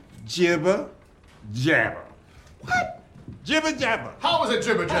Jibber jabber. What? Jibber jabber. How is it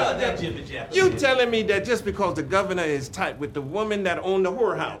jibber jabber? That jibber jabber. You telling me that just because the governor is tight with the woman that owned the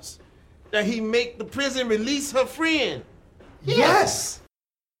whorehouse, that he make the prison release her friend? Yes!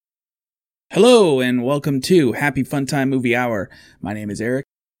 Hello and welcome to Happy Fun Time Movie Hour. My name is Eric.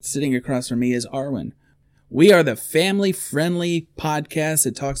 Sitting across from me is Arwen. We are the family-friendly podcast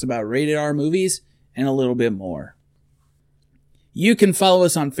that talks about rated R movies and a little bit more. You can follow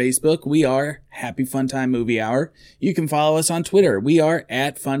us on Facebook. We are Happy Fun Time Movie Hour. You can follow us on Twitter. We are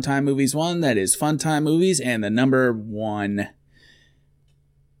at Funtime Movies 1. That is Funtime Movies and the number 1.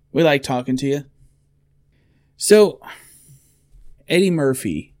 We like talking to you. So, Eddie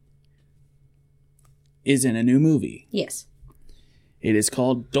Murphy is in a new movie. Yes. It is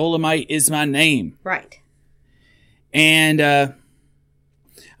called Dolomite Is My Name. Right. And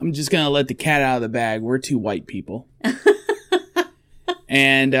I'm just going to let the cat out of the bag. We're two white people.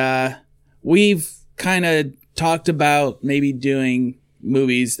 And we've kind of talked about maybe doing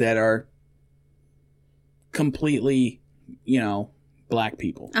movies that are completely, black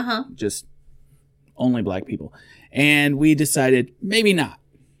people. Uh-huh. Just only black people. And we decided maybe not,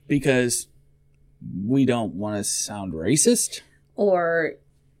 because we don't want to sound racist. Or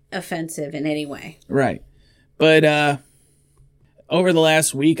offensive in any way. Right. But over the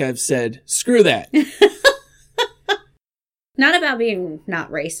last week, I've said, screw that. Not about being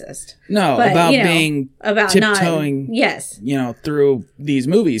not racist. No, but, about being about tiptoeing, not, yes, through these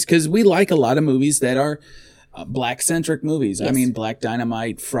movies. Because we like a lot of movies that are black-centric movies. Yes. I mean, Black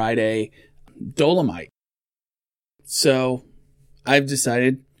Dynamite, Friday, Dolomite. So I've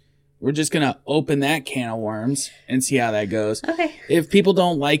decided we're just going to open that can of worms and see how that goes. Okay. If people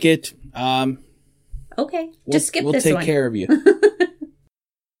don't like it, okay, just skip we'll this take one. care of you.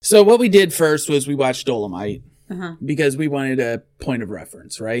 So what we did first was we watched Dolomite. Uh-huh. Because we wanted a point of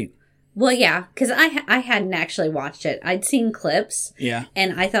reference, right? Well, yeah, because I hadn't actually watched it. I'd seen clips. Yeah.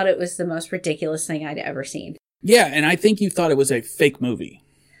 And I thought it was the most ridiculous thing I'd ever seen. Yeah, and I think you thought it was a fake movie.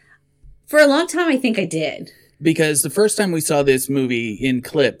 For a long time, I think I did. Because the first time we saw this movie in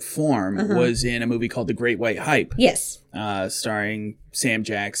clip form was in a movie called The Great White Hype. Yes. Starring Sam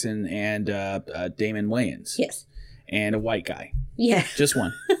Jackson and Damon Wayans. Yes. And a white guy. Yeah. Just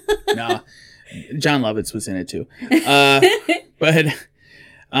one. No. John Lovitz was in it too. But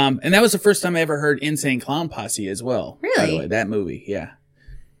and that was the first time I ever heard Insane Clown Posse as well. Really? By the way, that movie, yeah.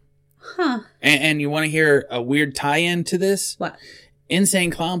 Huh. And you want to hear a weird tie-in to this? What?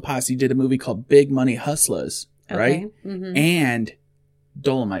 Insane Clown Posse did a movie called Big Money Hustlers, right? Okay. Mm-hmm. And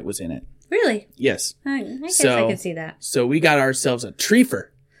Dolomite was in it. Really? Yes. I guess I can see that. So we got ourselves a treefer.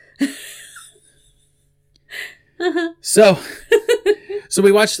 Uh-huh. So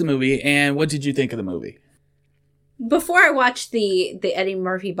we watched the movie, and what did you think of the movie? Before I watched the Eddie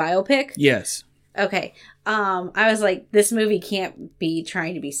Murphy biopic, Yes. okay, I was like, this movie can't be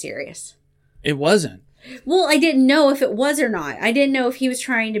trying to be serious. It wasn't. Well, I didn't know if it was or not. I didn't know if he was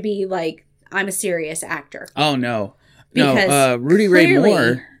trying to be like, I'm a serious actor. Oh, no. Because no, Rudy Ray clearly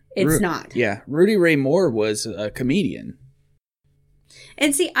Moore. it's not. Yeah, Rudy Ray Moore was a comedian.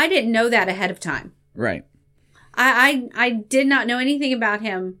 And see, I didn't know that ahead of time. Right. I did not know anything about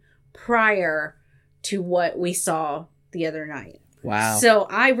him prior to what we saw the other night. Wow. So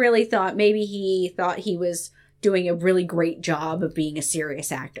I really thought maybe he thought he was doing a really great job of being a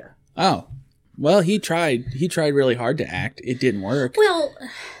serious actor. Oh. Well, he tried really hard to act. It didn't work. Well,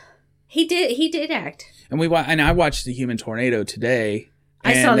 he did act. And I watched The Human Tornado today.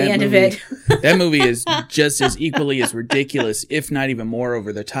 I saw the end of it. That movie is just as equally as ridiculous, if not even more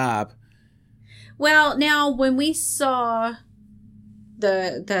over the top. Well, now when we saw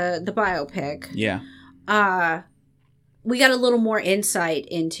the biopic, Yeah. we got a little more insight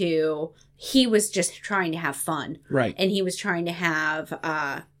into he was just trying to have fun. Right. And he was trying to have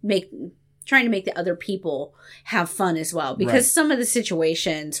trying to make the other people have fun as well, because Right. some of the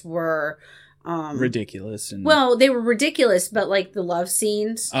situations were Ridiculous. Well, they were ridiculous, but like the love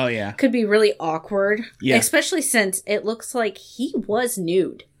scenes Oh, yeah. could be really awkward. Yeah. Especially since it looks like he was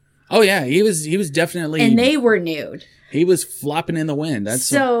nude. Oh, yeah. He was definitely... And they were nude. He was flopping in the wind. That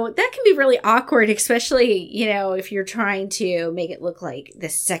can be really awkward, especially, if you're trying to make it look like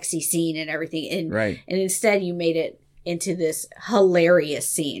this sexy scene and everything. And, Right. And instead you made it into this hilarious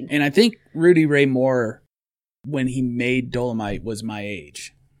scene. And I think Rudy Ray Moore, when he made Dolomite, was my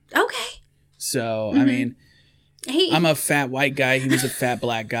age. Okay. So, I mean, I'm a fat white guy. He was a fat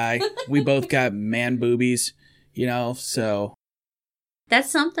black guy. We both got man boobies, so. That's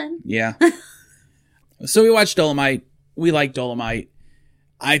something. Yeah. So we watched Dolomite. We like Dolomite.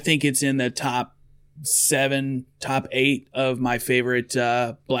 I think it's in the top top 8 of my favorite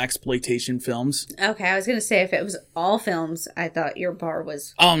blaxploitation films. Okay, I was gonna say if it was all films, I thought your bar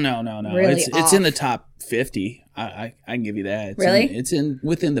was. Oh no! Really it's in the top 50. I can give you that. It's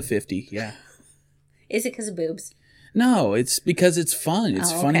within the 50. Yeah. Is it because of boobs? No, it's because it's fun.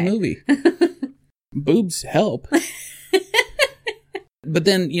 It's a funny movie. Boobs help. But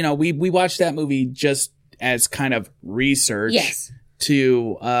then, we watched that movie just as kind of research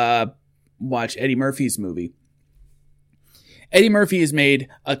to watch Eddie Murphy's movie. Eddie Murphy has made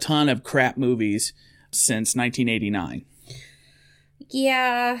a ton of crap movies since 1989.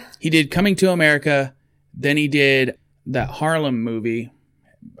 Yeah. He did Coming to America, then he did that Harlem movie,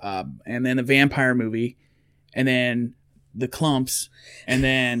 and then the vampire movie, and then The Clumps, and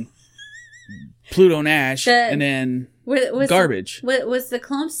then Pluto Nash, and then Garbage. Was The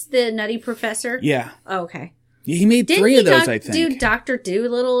Clumps the Nutty Professor? Yeah. Oh, okay. He made 3 of those, I think. Do Dr.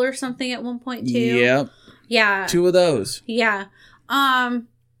 Dolittle or something at one point, too? Yep. Yeah. 2 of those. Yeah. And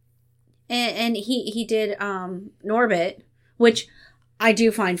he did Norbit, which I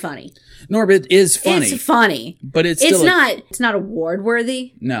do find funny. Norbit is funny. It's funny. But it's not award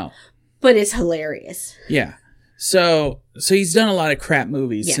worthy. No. But it's hilarious. Yeah. So he's done a lot of crap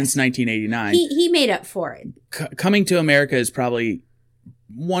movies since 1989. He made up for it. Coming to America is probably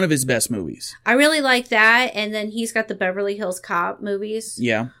one of his best movies. I really like that. And then he's got the Beverly Hills Cop movies.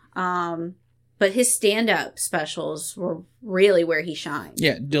 Yeah. But his stand-up specials were really where he shined.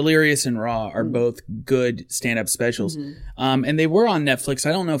 Yeah, Delirious and Raw are both good stand-up specials. And they were on Netflix.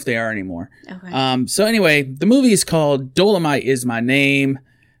 I don't know if they are anymore. Okay. So anyway, the movie is called Dolomite Is My Name,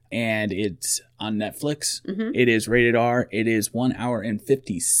 and it's on Netflix. It is rated R. It is 1 hour and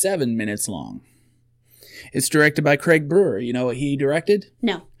 57 minutes long. It's directed by Craig Brewer. You know what he directed?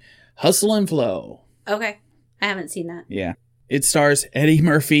 No. Hustle and Flow. Okay. I haven't seen that. Yeah. It stars Eddie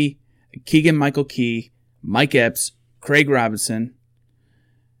Murphy, Keegan-Michael Key, Mike Epps, Craig Robinson,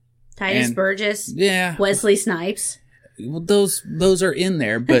 Titus Burgess. Yeah. Wesley Snipes. Well, those are in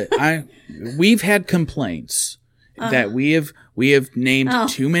there, but we've had complaints that we have named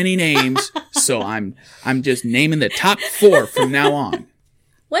too many names, so I'm just naming the top 4 from now on.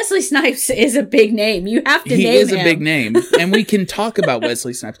 Wesley Snipes is a big name. You have to name him. He is a big name, and we can talk about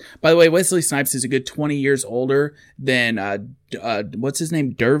Wesley Snipes. By the way, Wesley Snipes is a good 20 years older than what's his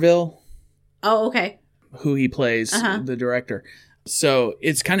name, Derville? Oh, okay. Who he plays, the director. So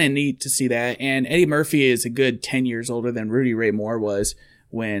it's kind of neat to see that. And Eddie Murphy is a good 10 years older than Rudy Ray Moore was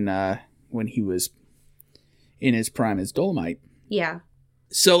when he was in his prime as Dolomite. Yeah.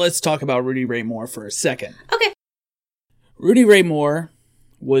 So let's talk about Rudy Ray Moore for a second. Okay. Rudy Ray Moore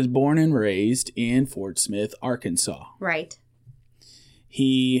was born and raised in Fort Smith, Arkansas. Right.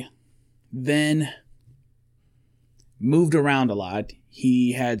 He then moved around a lot.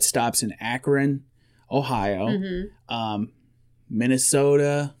 He had stops in Akron, Ohio,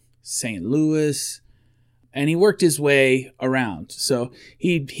 Minnesota, St. Louis, and he worked his way around. So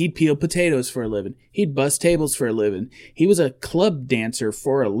he'd peel potatoes for a living. He'd bust tables for a living. He was a club dancer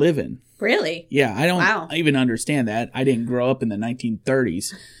for a living. Really? Yeah, I don't even understand that. I didn't grow up in the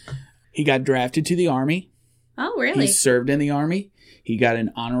 1930s. He got drafted to the Army. Oh, really? He served in the Army. He got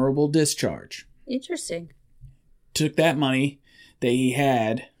an honorable discharge. Interesting. Took that money that he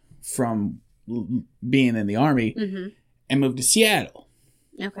had from being in the Army and moved to Seattle.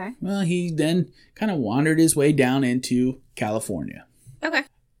 Okay. Well, he then kind of wandered his way down into California. Okay.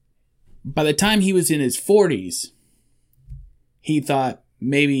 By the time he was in his 40s, he thought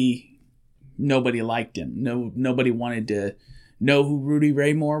maybe nobody liked him. Nobody wanted to know who Rudy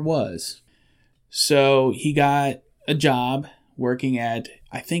Ray Moore was. So he got a job working at,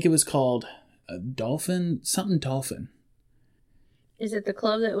 I think it was called Dolphin. Is it the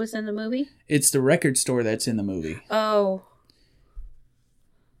club that was in the movie? It's the record store that's in the movie. Oh.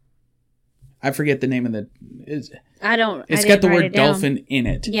 I forget the name of It's got the word dolphin in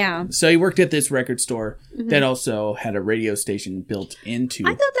it. Yeah. So he worked at this record store that also had a radio station built into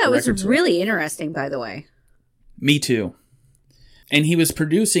I thought that was store. really interesting, by the way. Me too. And he was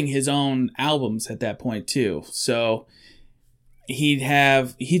producing his own albums at that point too. So he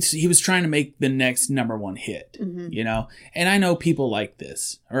was trying to make the next number one hit, you know? And I know people like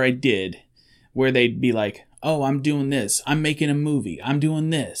this, or I did, where they'd be like, oh, I'm doing this. I'm making a movie. I'm doing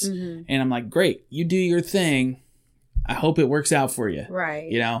this. And I'm like, great, you do your thing. I hope it works out for you. Right.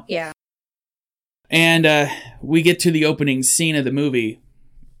 You know? Yeah. And we get to the opening scene of the movie,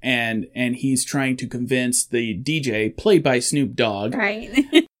 and he's trying to convince the DJ, played by Snoop Dogg, right,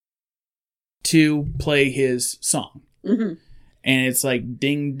 to play his song. And it's like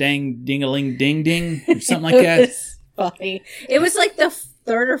ding, dang, ding-a-ling, ding, ding, or something like that. It was funny. It was like the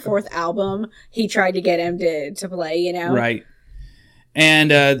third or fourth album, he tried to get him to play, you know? Right.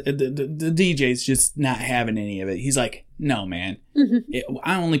 And the DJ's just not having any of it. He's like, no, man.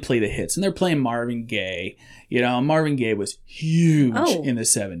 I only play the hits. And they're playing Marvin Gaye. You know, Marvin Gaye was huge in the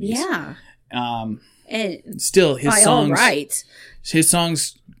 70s. Yeah. And still, his by songs... all right. His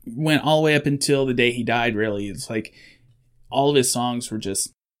songs went all the way up until the day he died, really. It's like all of his songs were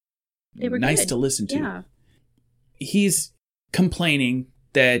just nice good to listen to. Yeah. He's complaining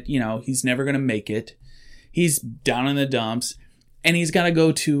that, you know, he's never going to make it. He's down in the dumps. And he's got to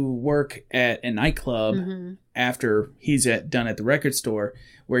go to work at a nightclub after he's done at the record store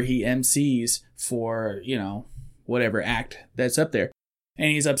where he MCs for, you know, whatever act that's up there.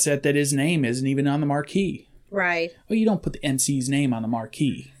 And he's upset that his name isn't even on the marquee. Right. Well, you don't put the MC's name on the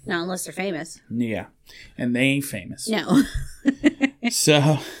marquee. Not unless they're famous. Yeah. And they ain't famous. No.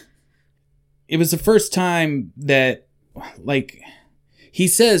 So it was the first time that, like, he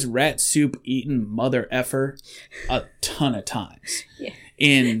says rat soup eating mother effer a ton of times. Yeah.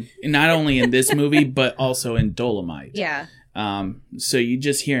 In not only in this movie, but also in Dolomite. Yeah. So you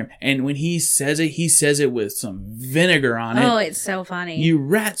just hear him. And when he says it with some vinegar on it. Oh, it's so funny. You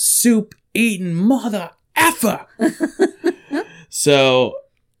rat soup eating mother effer. So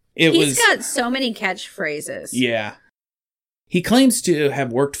he's got so many catchphrases. Yeah. He claims to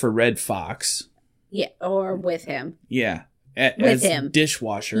have worked for Red Fox. Yeah, or with him. Yeah. With as him.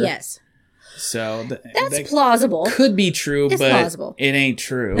 Dishwasher. Yes. So that's plausible. Could be true, it's but plausible. It ain't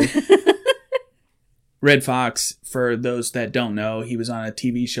true. Red Fox, for those that don't know, he was on a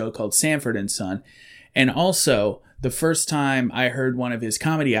TV show called Sanford and Son. And also, the first time I heard one of his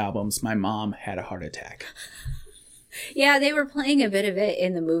comedy albums, my mom had a heart attack. Yeah, they were playing a bit of it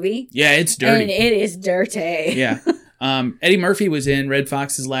in the movie. Yeah, it's dirty. And it is dirty. Yeah. Eddie Murphy was in Red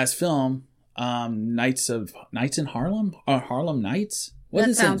Fox's last film, Nights in Harlem? Or Harlem Nights?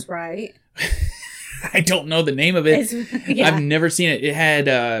 That sounds right. I don't know the name of it. Yeah. I've never seen it. It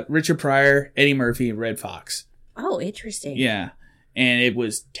had Richard Pryor, Eddie Murphy, and Red Fox. Oh, interesting. Yeah. And it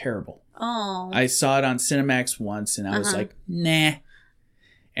was terrible. Oh. I saw it on Cinemax once, and I was like, nah.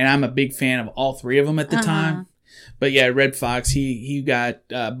 And I'm a big fan of all three of them at the time. But yeah, Red Fox, he got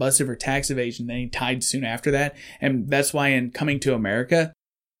busted for tax evasion. Then he died soon after that. And that's why in Coming to America,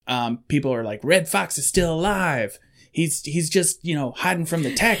 people are like, Red Fox is still alive. He's just, you know, hiding from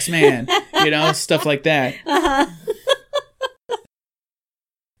the tax man, you know, stuff like that.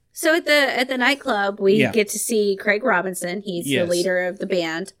 So at the nightclub, we get to see Craig Robinson. He's the leader of the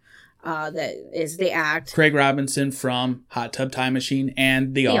band that is the act. Craig Robinson from Hot Tub Time Machine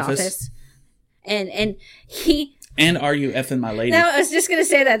and The Office. And he... And Are You Effing My Lady? No, I was just going to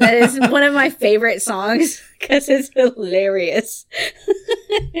say that is one of my favorite songs because it's hilarious.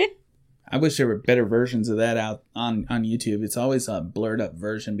 I wish there were better versions of that out on YouTube. It's always a blurred up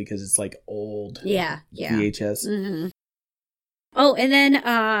version because it's like old VHS. Mm-hmm. Oh, and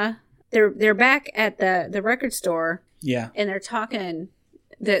then they're back at the record store. Yeah. And they're talking.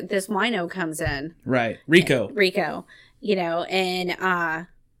 This wino comes in. Right. Rico. You know, and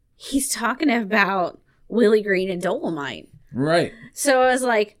he's talking about Willie Green and Dolomite. Right. So I was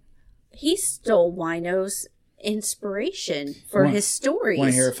like, he stole Wino's inspiration for his stories.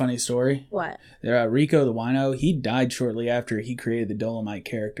 Want to hear a funny story? What? Rico the wino, he died shortly after he created the Dolomite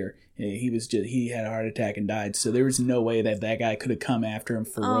character. He had a heart attack and died. So there was no way that guy could have come after him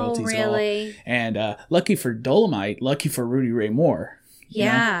for royalties really? at all. And lucky for Dolomite, lucky for Rudy Ray Moore.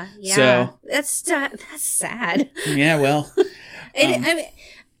 Yeah, yeah. So that's sad. Yeah, well, I mean,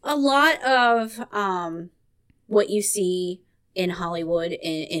 a lot of what you see in Hollywood,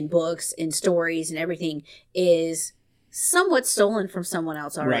 in books, in stories, and everything is somewhat stolen from someone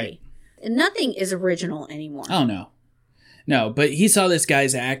else already. Right. Nothing is original anymore. Oh no, but he saw this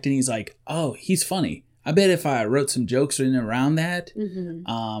guy's act and he's like, "Oh, he's funny. I bet if I wrote some jokes in and around that,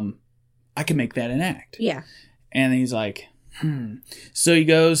 I can make that an act." Yeah. And he's like, So he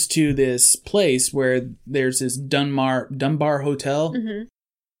goes to this place where there's this Dunbar Hotel,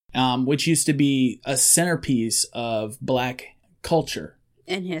 which used to be a centerpiece of Black culture.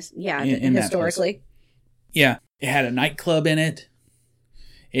 And historically. Yeah. It had a nightclub in it.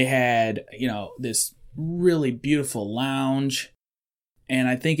 It had, you know, this really beautiful lounge. And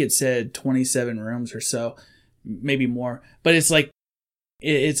I think it said 27 rooms or so, maybe more. But it's like,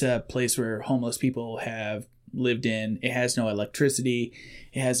 it's a place where homeless people have lived in. It has no electricity.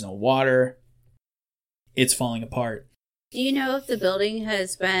 It has no water. It's falling apart. Do you know if the building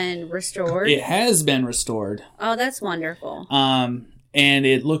has been restored? It has been restored. Oh, that's wonderful. And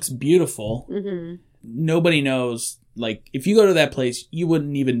it looks beautiful. Mm-hmm. Nobody knows. Like, if you go to that place, you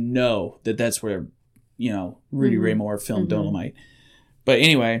wouldn't even know that that's where, you know, Rudy Ray Moore filmed Dolomite. But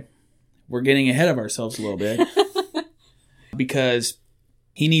anyway, we're getting ahead of ourselves a little bit because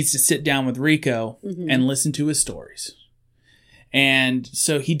he needs to sit down with Rico and listen to his stories. And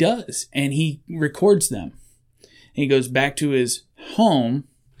so he does, and he records them. And he goes back to his home,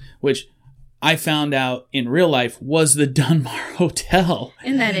 which I found out in real life was the Dunbar Hotel.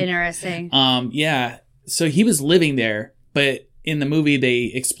 Isn't that interesting? Yeah. So he was living there, but in the movie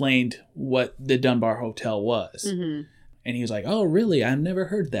they explained what the Dunbar Hotel was. Mm-hmm. And he was like, oh, really? I've never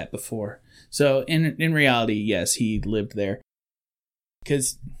heard that before. So in reality, yes, he lived there.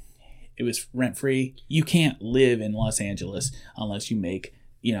 Because it was rent-free. You can't live in Los Angeles unless you make,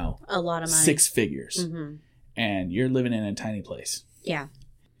 a lot of money. 6 figures. Mm-hmm. And you're living in a tiny place. Yeah.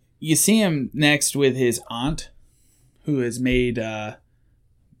 You see him next with his aunt, who has made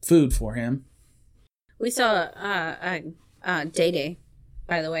food for him. We saw Day,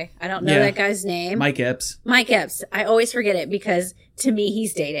 by the way. I don't know that guy's name. Mike Epps. Mike Epps. I always forget it because to me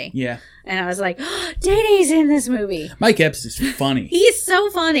he's Day. Yeah. And I was like, oh, Day's in this movie. Mike Epps is funny. He's so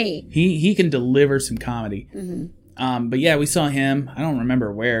funny. He can deliver some comedy. Mm-hmm. But yeah, we saw him. I don't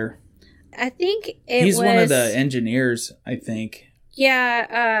remember where. I think he's one of the engineers, I think.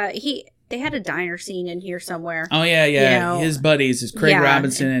 Yeah, they had a diner scene in here somewhere. Oh yeah. His buddies is Craig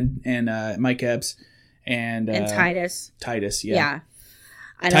Robinson and Mike Epps and Titus. Titus, yeah.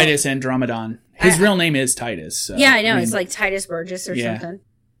 Yeah. Titus Andromedon. His real name is Titus. So, yeah, I know. It's like Titus Burgess or something.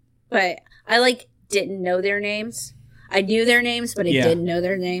 But I didn't know their names. I knew their names, but I didn't know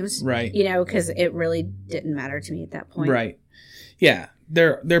their names. Right. Because it really didn't matter to me at that point. Right. Yeah.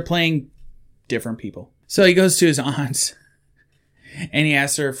 They're playing different people. So he goes to his aunt's and he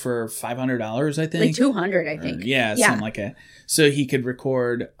asks her for $500, I think. Like $200, I think. Something like that. So he could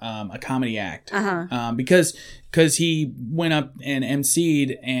record a comedy act. Uh-huh. Because he went up and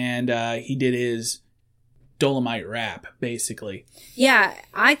emceed and he did his Dolomite rap, basically. Yeah,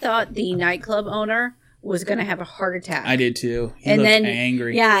 I thought the nightclub owner was going to have a heart attack. I did too. He looked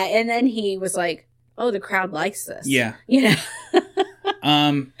angry. Yeah, and then he was like, oh, the crowd likes this. Yeah.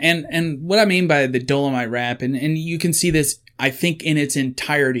 And what I mean by the Dolomite rap, and you can see this, I think, in its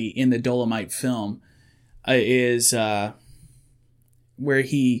entirety in the Dolomite film, is where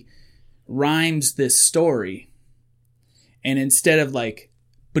he rhymes this story, and instead of like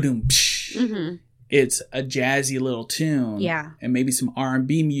ba-doom psh, it's a jazzy little tune, and maybe some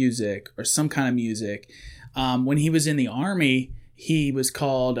R&B music or some kind of music. When he was in the army, he was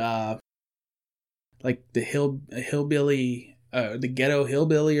called like the hillbilly. The ghetto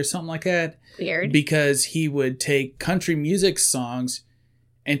hillbilly or something like that. Weird. Because he would take country music songs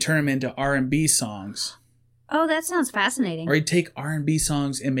and turn them into R&B songs. Oh, that sounds fascinating. Or he'd take R&B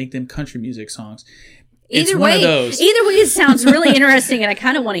songs and make them country music songs. Either way, it sounds really interesting, and I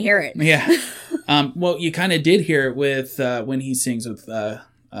kind of want to hear it. Yeah. Well, you kind of did hear it with when he sings with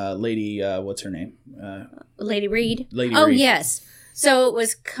Lady, what's her name? Lady Reed. Reed. Yes. So it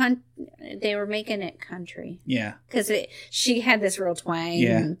was they were making it country. Yeah. Because she had this real twang.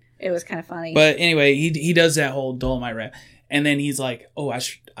 Yeah. And it was kind of funny. But anyway, he does that whole Dolomite rap. And then he's like, oh, I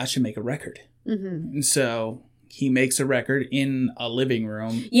should make a record. Mm-hmm. And so he makes a record in a living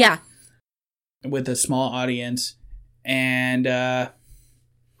room. Yeah. With a small audience. And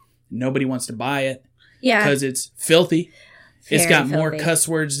nobody wants to buy it. Yeah. Because it's filthy. It's got more cuss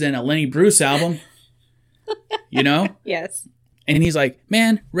words than a Lenny Bruce album. Yes. And he's like,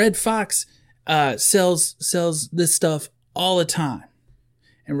 man, Red Fox sells this stuff all the time.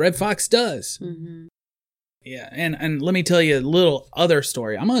 And Red Fox does. Mm-hmm. Yeah, and let me tell you a little other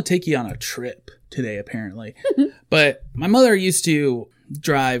story. I'm going to take you on a trip today, apparently. But my mother used to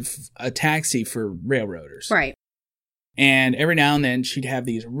drive a taxi for railroaders. Right. And every now and then she'd have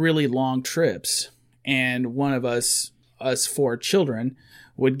these really long trips. And one of us 4 children,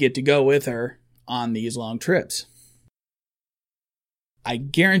 would get to go with her on these long trips. I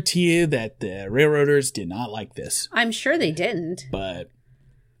guarantee you that the railroaders did not like this. I'm sure they didn't. But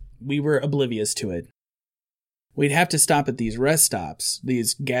we were oblivious to it. We'd have to stop at these rest stops,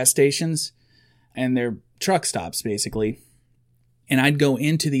 these gas stations, and they're truck stops, basically. And I'd go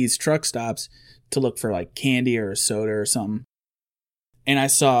into these truck stops to look for like candy or a soda or something. And I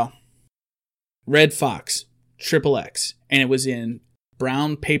saw Red Fox, XXX, and it was in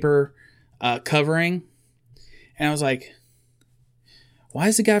brown paper covering. And I was like, why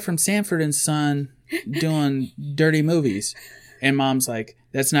is the guy from Sanford and Son doing dirty movies? And Mom's like,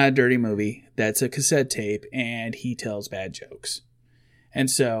 that's not a dirty movie. That's a cassette tape, and he tells bad jokes. And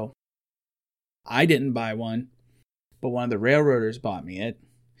so I didn't buy one, but one of the railroaders bought me it.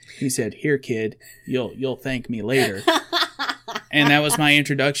 He said, here, kid, you'll thank me later. And that was my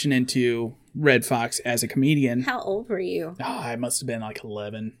introduction into Red Fox as a comedian. How old were you? Oh, I must have been like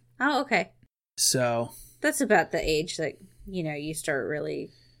 11. Oh, okay. So That's about the age that, you start really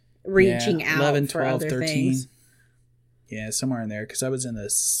reaching out 11, for 12, other 13. things. Yeah, somewhere in there, because I was in the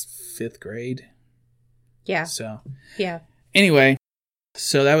 5th grade. Yeah. So Yeah. anyway,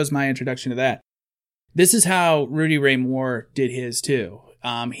 so that was my introduction to that. This is how Rudy Ray Moore did his too.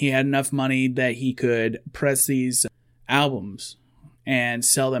 He had enough money that he could press these albums and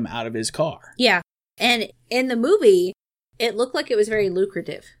sell them out of his car. Yeah. And in the movie, it looked like it was very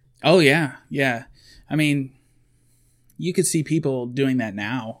lucrative. Oh, yeah. Yeah. I mean, you could see people doing that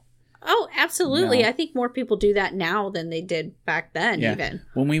now. Oh, absolutely. No. I think more people do that now than they did back then, Yeah. even.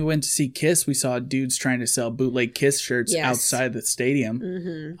 When we went to see Kiss, we saw dudes trying to sell bootleg Kiss shirts Yes. outside the stadium.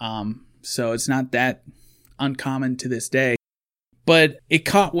 Mm-hmm. So it's not that uncommon to this day. But it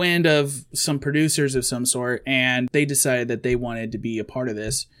caught wind of some producers of some sort, and they decided that they wanted to be a part of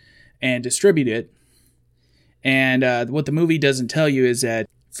this and distribute it. And what the movie doesn't tell you is that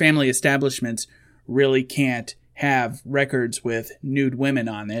family establishments really can't have records with nude women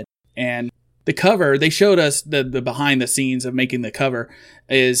on it. And the cover, they showed us the behind the scenes of making the cover,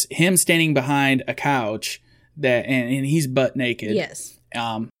 is him standing behind a couch and he's butt naked. Yes.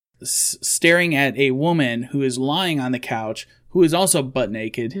 Staring at a woman who is lying on the couch, who is also butt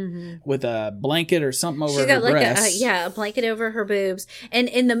naked, with a blanket or something over She's her got like breasts. a blanket over her boobs. And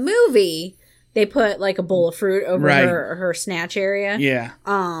in the movie, they put like a bowl of fruit over Right. her snatch area. Yeah.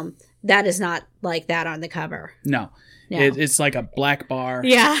 That is not like that on the cover. No. No. It's like a black bar.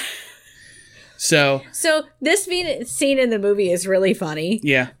 Yeah. So, So this scene in the movie is really funny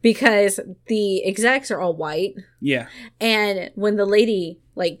yeah. because the execs are all white. Yeah. And when the lady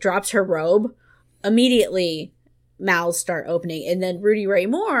like drops her robe, immediately mouths start opening. And then Rudy Ray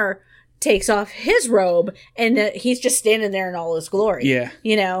Moore takes off his robe and he's just standing there in all his glory. Yeah.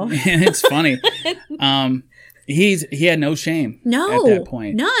 You know? And it's funny. He had no shame No. at that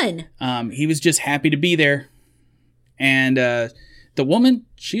point. None. He was just happy to be there. And the woman,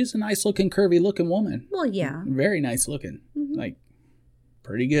 she's a nice looking, curvy looking woman. Well, yeah. Very nice looking. Like,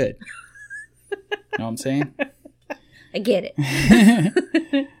 pretty good. Know what I'm saying? I get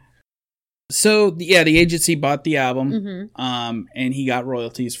it. So, yeah, the agency bought the album, Mm-hmm. and he got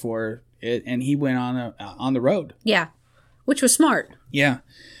royalties for it, and he went on the road. Yeah. Which was smart. Yeah.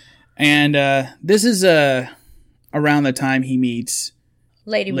 And this is around the time he meets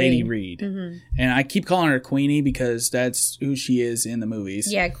Lady Reed. Mm-hmm. And I keep calling her Queenie because that's who she is in the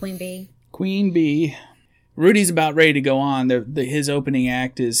movies. Yeah, Queen Bee. Queen Bee. Rudy's about ready to go on. His opening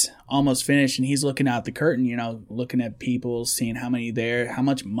act is almost finished, and he's looking out the curtain, looking at people, seeing how many there, how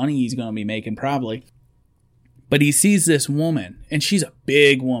much money he's going to be making, probably. But he sees this woman, and she's a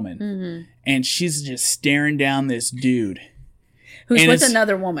big woman, and she's just staring down this dude. Who's And with it's-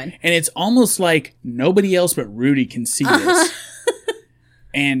 another woman. And it's almost like nobody else but Rudy can see this.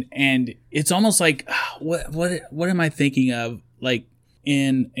 And it's almost like, what am I thinking of? Like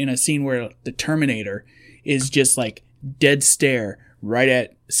in a scene where the Terminator is just like dead stare right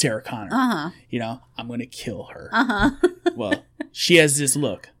at Sarah Connor. I'm going to kill her. Well, she has this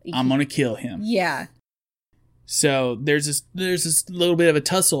look. I'm going to kill him. Yeah. So there's this little bit of a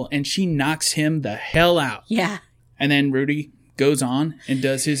tussle, and she knocks him the hell out. Yeah. And then Rudy goes on and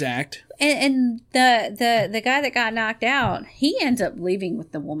does his act. And the guy that got knocked out, he ends up leaving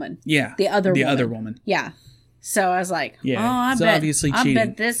with the woman. Yeah. The other other woman. woman. Yeah. So I was like, Yeah, it's obviously I cheating.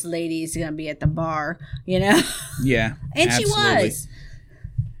 bet this lady's gonna be at the bar, Yeah. absolutely. And she was.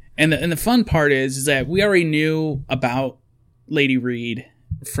 And the fun part is that we already knew about Lady Reed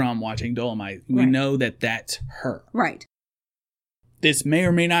from watching Dolomite. We Right. know that that's her. Right. This may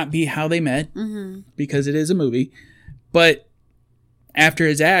or may not be how they met, Mm-hmm. because it is a movie. But after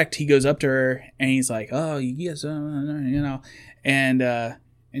his act, he goes up to her and he's like, "Oh, yes, and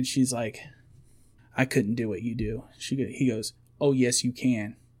she's like, "I couldn't do what you do." He goes, "Oh, yes, you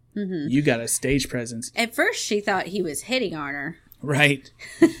can. Mm-hmm. You got a stage presence." At first, she thought he was hitting on her. Right.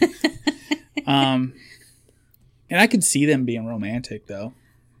 And I could see them being romantic, though.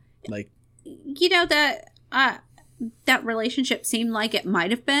 Like, That relationship seemed like it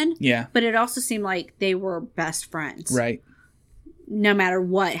might have been, yeah, but it also seemed like they were best friends. right. No matter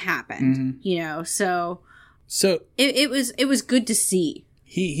what happened, Mm-hmm. So So it was good to see.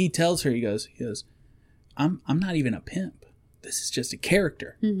 he tells her, he goes, I'm not even a pimp. This is just a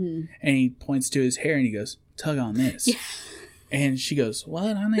character. Mm-hmm. And he points to his hair and he goes, "Tug on this." Yeah. And she goes,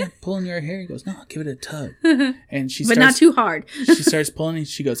 "What? I'm not pulling your hair." He goes, "No, give it a tug." And she But starts, not too hard. she starts pulling and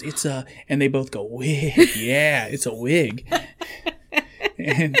she goes, "It's a," and they both go, "Wig." Yeah, it's a wig.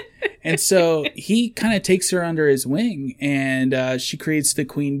 and And so he kind of takes her under his wing, and she creates the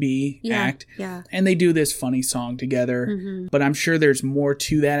Queen Bee act. Yeah. And they do this funny song together. But I'm sure there's more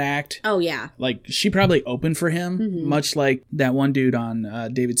to that act. Oh, yeah. Like, she probably opened for him, much like that one dude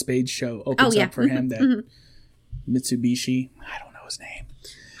on David Spade's show opens up for him, that Mitsubishi. I don't know his name.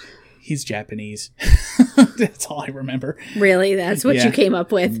 He's Japanese. That's all I remember. Really? That's what you came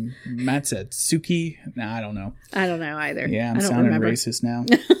up with? Matsutsuki? Nah, I don't know. I don't know either. Yeah, I'm sounding racist now.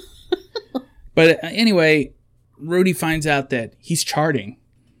 But anyway, Rudy finds out that he's charting.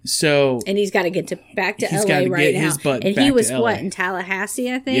 So and he's got to get back to he's LA gotta right get now. his butt and back he was to LA. what, in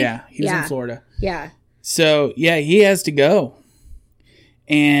Tallahassee, I think? Yeah, he was in Florida. Yeah. So yeah, he has to go.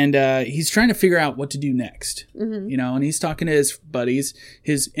 And he's trying to figure out what to do next, you know, and he's talking to his buddies,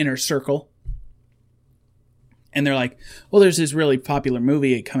 his inner circle. And they're like, well, there's this really popular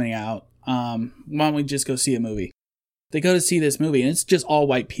movie coming out. Why don't we just go see a movie? They go to see this movie, and it's just all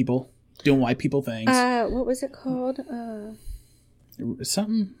white people doing white people things. What was it called?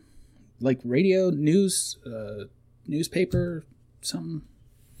 Something like radio, news, newspaper, something.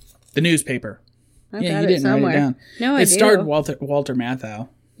 The Newspaper. I Yeah, got you it didn't write somewhere. it down. No, I It do. starred Walter Matthau.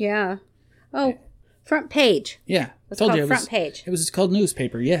 Yeah. Oh, Front Page. Yeah, It's told called you Front Page. It was called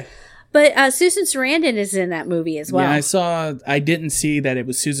Newspaper. Yeah. But Susan Sarandon is in that movie as well. Yeah, I didn't see that it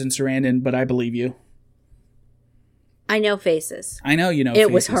was Susan Sarandon, but I believe you. I know faces. I know you know.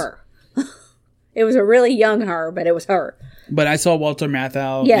 It was faces. her. It was a really young her, but it was her. But I saw Walter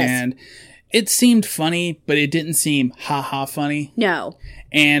Matthau, Yes. and it seemed funny, but it didn't seem ha-ha funny. No.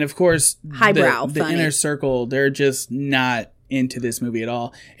 And of course, Highbrow the funny. inner circle, they're just not into this movie at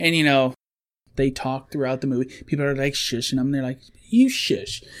all. And you know, they talk throughout the movie. People are like shushing them. They're like, you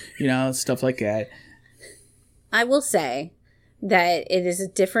shush. You know, stuff like that. I will say that it is a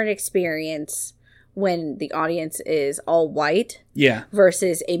different experience when the audience is all white Yeah,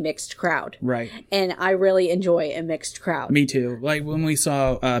 versus a mixed crowd. right. And I really enjoy a mixed crowd. Me too. Like when we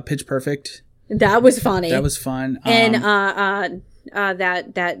saw Pitch Perfect, That was funny. that was fun. And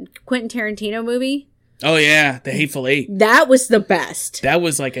that Quentin Tarantino movie, oh yeah, The Hateful Eight. that was the best. That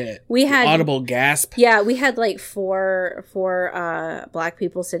was like a We had audible gasp. Yeah, we had like four black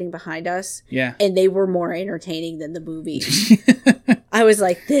people sitting behind us, Yeah. and they were more entertaining than the movie. I was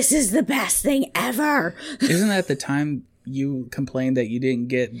like, this is the best thing ever. Isn't that the time you complained that you didn't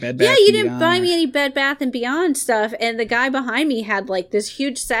get Bed Bath? Yeah, you didn't Beyond? buy me any Bed Bath and Beyond stuff, and the guy behind me had like this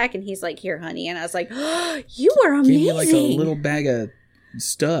huge sack, and he's like, "Here, honey," and I was like, oh, "You are amazing." Gave you like a little bag of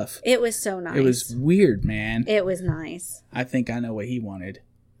stuff. It was so nice. It was weird, man. It was nice. I think I know what he wanted.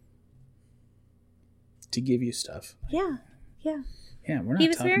 To give you stuff. Yeah, yeah. Yeah, we're He not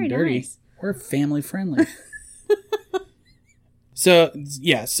was talking very dirty. nice. We're family friendly.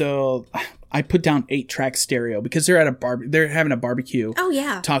 So I put down 8-track stereo because they're at they're having a barbecue. Oh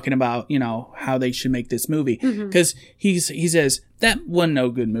yeah. Talking about, you know, how they should make this movie. Because he says, that wasn't no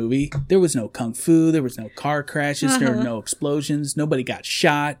good movie. There was no kung fu. There was no car crashes. There were no explosions. Nobody got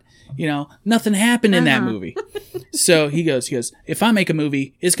shot. You know, nothing happened in that movie. So he goes, if I make a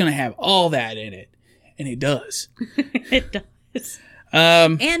movie, it's going to have all that in it. And it does. It does.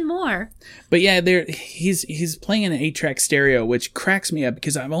 And more. But yeah, he's playing an 8-track stereo, which cracks me up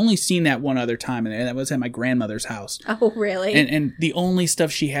because I've only seen that one other time, and that was at my grandmother's house. Oh, really? And the only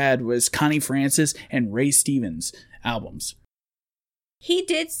stuff she had was Connie Francis and Ray Stevens albums. He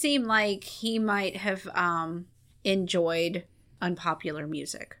did seem like he might have enjoyed unpopular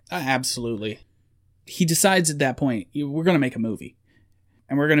music. Absolutely. He decides at that point, we're going to make a movie,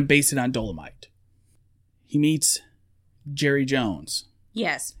 and we're going to base it on Dolomite. He meets Jerry Jones.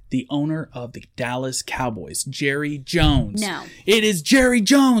 Yes. The owner of the Dallas Cowboys, Jerry Jones. No. It is Jerry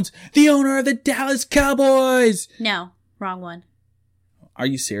Jones, the owner of the Dallas Cowboys. No, wrong one. Are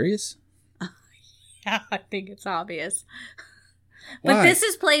you serious? Yeah, I think it's obvious. But Why? this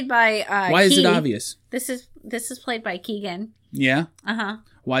is played by Why is Key. it obvious? This is played by Keegan. Yeah? Uh-huh.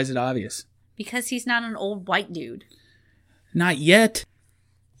 Why is it obvious? Because he's not an old white dude. Not yet.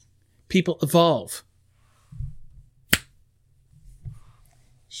 People evolve.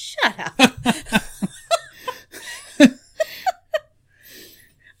 Shut up.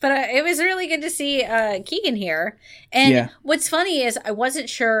 But it was really good to see Keegan here. And Yeah. what's funny is I wasn't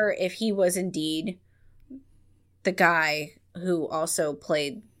sure if he was indeed the guy who also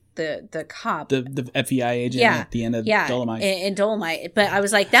played the cop. The FBI agent at the end of Dolomite. In Dolomite. But I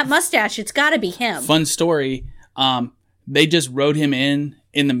was like, that mustache, it's got to be him. Fun story. They just wrote him in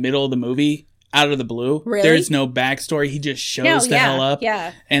the middle of the movie out of the blue. Really? There's no backstory. He just shows the hell up.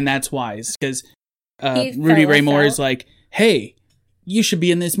 Yeah. And that's why. It's because He Rudy fell Ray Moore out. is like, hey, you should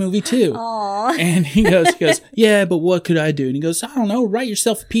be in this movie too. Aw. And he goes, yeah, but what could I do? And he goes, I don't know, write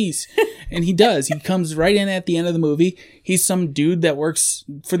yourself a piece. And he does. He comes right in at the end of the movie. He's some dude that works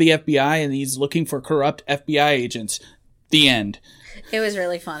for the FBI and he's looking for corrupt FBI agents. The end. It was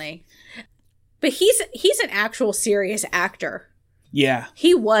really funny. But he's an actual serious actor. Yeah.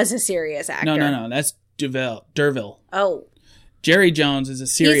 He was a serious actor. No. That's Derville. Oh. Jerry Jones is a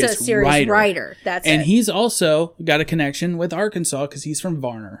serious writer. That's and it. he's also got a connection with Arkansas because he's from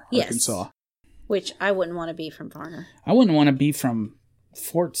Varner, Arkansas. Which I wouldn't want to be from Varner. I wouldn't want to be from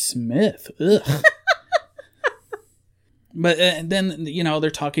Fort Smith. Ugh. But then,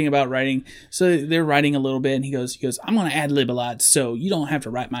 they're talking about writing. So they're writing a little bit, and he goes, I'm going to ad-lib a lot, so you don't have to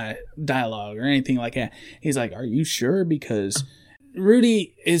write my dialogue or anything like that. He's like, are you sure? Because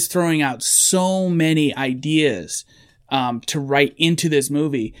Rudy is throwing out so many ideas to write into this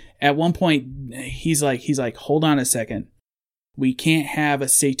movie. At one point, he's like, hold on a second. We can't have a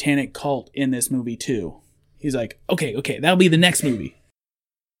satanic cult in this movie, too. He's like, okay, that'll be the next movie.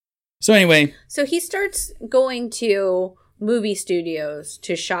 So anyway. So he starts going to movie studios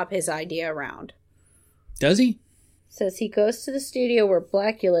to shop his idea around. Does he? Says he goes to the studio where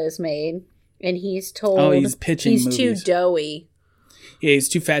Blackula is made, and he's told he's pitching he's movies. too doughy. Yeah, he's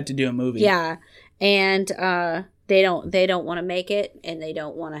too fat to do a movie. Yeah, and they don't want to make it, and they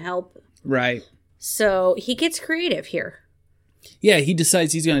don't want to help. Right. So he gets creative here. Yeah, he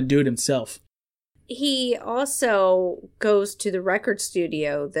decides he's going to do it himself. He also goes to the record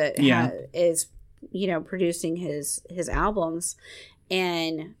studio that is, producing his albums,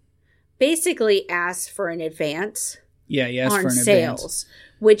 and basically asks for an advance. Yeah, he asks on for an sales, advance.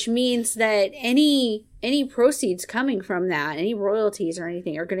 Which means that any proceeds coming from that, any royalties or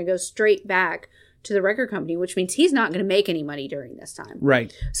anything, are going to go straight back to the record company, which means he's not going to make any money during this time.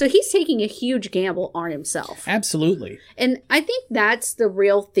 Right. So he's taking a huge gamble on himself. Absolutely. And I think that's the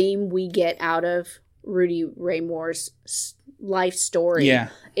real theme we get out of Rudy Ray Moore's life story. Yeah.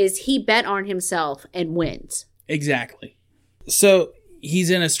 Is he bet on himself and wins. Exactly. So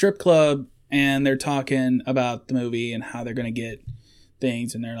he's in a strip club and they're talking about the movie and how they're going to get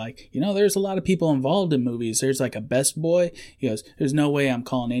things, and they're like, there's a lot of people involved in movies. There's like a best boy. He goes, there's no way I'm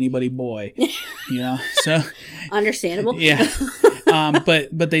calling anybody boy. So understandable. Yeah.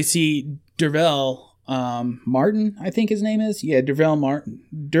 But they see Derville Martin, I think his name is. Yeah, Derville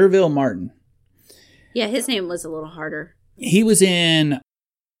Martin. Yeah, his name was a little harder. He was in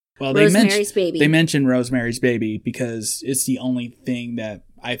Rosemary's Baby. They mentioned Rosemary's Baby because it's the only thing that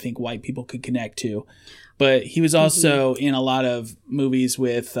I think white people could connect to. But he was also in a lot of movies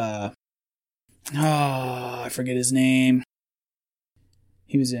with, I forget his name.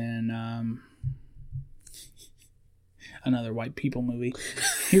 He was in another white people movie.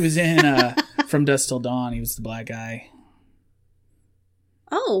 He was in From Dusk Till Dawn. He was the black guy.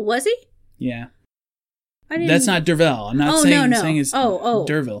 Oh, was he? Yeah. That's not Derville. I'm not saying it's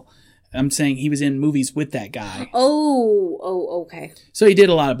Derville. I'm saying he was in movies with that guy. Oh, okay. So he did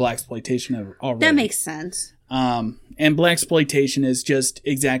a lot of blaxploitation already. That makes sense. And blaxploitation is just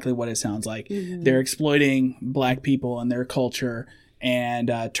exactly what it sounds like. Mm-hmm. They're exploiting black people and their culture and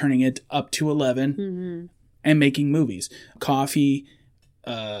turning it up to 11 and making movies. Coffee,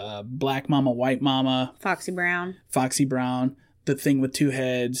 Black Mama, White Mama. Foxy Brown. The Thing with Two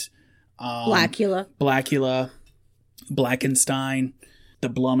Heads. Blackula. Blackenstein. The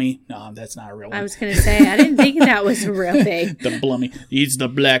Blummy. No, that's not a real one. I was going to say, I didn't think that was a real thing. The Blummy. He's the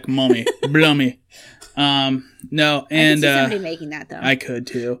black mummy. Blummy. No, and... I could see somebody making that, though. I could,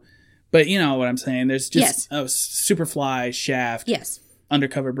 too. But you know what I'm saying. There's just Superfly, Shaft. Yes.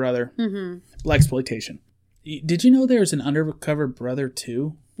 Undercover Brother. Mm-hmm. Blaxploitation. Did you know there's an Undercover Brother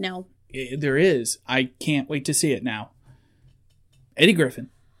 2? No. There is. I can't wait to see it now. Eddie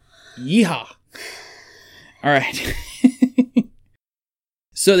Griffin. Yeehaw. All right.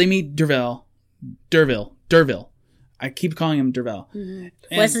 So they meet Derville. I keep calling him Derville.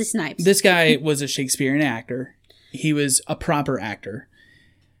 Mm-hmm. Wesley Snipes. This guy was a Shakespearean actor. He was a proper actor,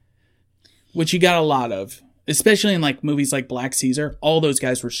 which you got a lot of, especially in like movies like Black Caesar. All those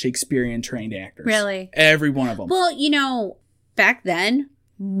guys were Shakespearean trained actors. Really? Every one of them. Well, back then,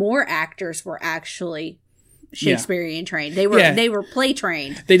 more actors were actually Shakespearean trained. They were play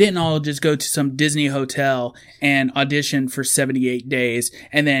trained. They didn't all just go to some Disney hotel and audition for 78 days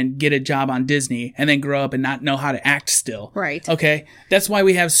and then get a job on Disney and then grow up and not know how to act still. Right. Okay. That's why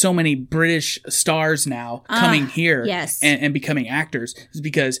we have so many British stars now coming here and becoming actors, is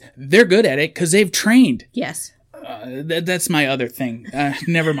because they're good at it because they've trained. Yes. That's my other thing.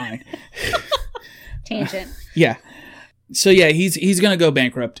 Never mind. Tangent. Yeah. So yeah, he's gonna go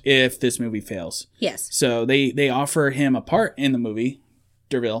bankrupt if this movie fails. Yes. So they offer him a part in the movie,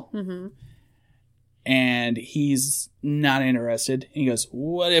 Derville, and he's not interested. He goes,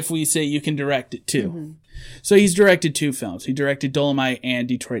 "What if we say you can direct it too?" So he's directed 2 films. He directed Dolomite and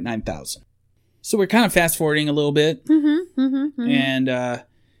Detroit 9000. So we're kind of fast forwarding a little bit, and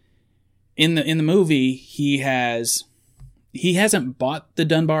in the movie he hasn't bought the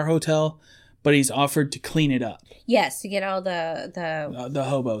Dunbar Hotel, but he's offered to clean it up. Yes, to get all the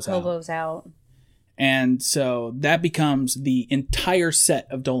hobos out. And so that becomes the entire set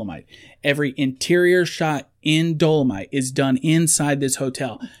of Dolomite. Every interior shot in Dolomite is done inside this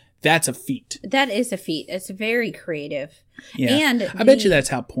hotel. That's a feat. That is a feat. It's very creative. Yeah. And I bet you that's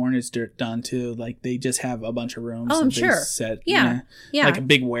how porn is done too. Like they just have a bunch of rooms. Oh, I'm that they sure. Set, Yeah. Like a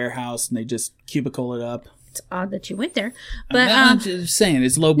big warehouse, and they just cubicle it up. It's odd that you went there. But I'm just saying,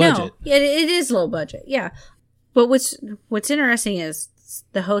 it's low budget. No, it is low budget. Yeah. But what's interesting is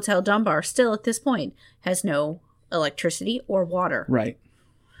the Hotel Dunbar still at this point has no electricity or water. Right.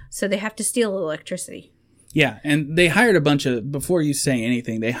 So they have to steal electricity. Yeah, and they hired a bunch of, before you say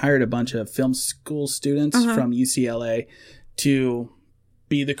anything, they hired a bunch of film school students from UCLA to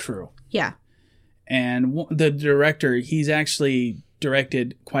be the crew. Yeah. And the director, he's actually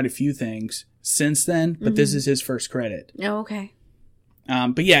directed quite a few things since then, but this is his first credit. Oh, okay.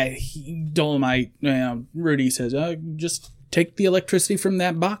 But yeah, Dolomite, Rudy says, just take the electricity from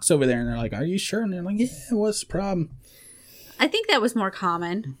that box over there. And they're like, are you sure? And they're like, yeah, what's the problem? I think that was more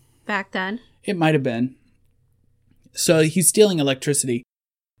common back then. It might have been. So he's stealing electricity.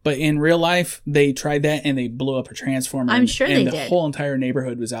 But in real life, they tried that and they blew up a transformer. I'm sure they did. And the whole entire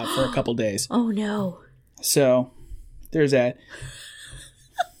neighborhood was out for a couple days. Oh, no. So there's that.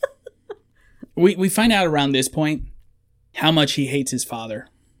 We find out around this point how much he hates his father.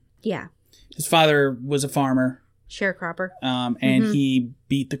 Yeah. His father was a farmer. Sharecropper. And he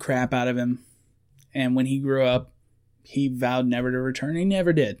beat the crap out of him. And when he grew up, he vowed never to return. He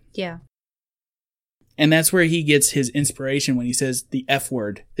never did. Yeah. And that's where he gets his inspiration when he says the F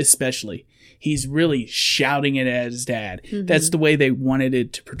word, especially. He's really shouting it at his dad. That's the way they wanted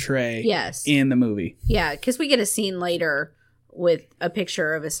it to portray in the movie. Yeah, because we get a scene later with a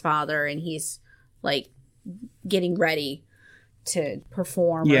picture of his father and he's like getting ready to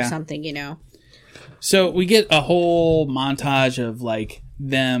perform or something, you know. So we get a whole montage of like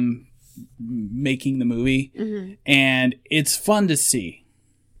them making the movie and it's fun to see.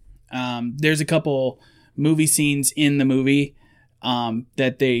 There's a couple movie scenes in the movie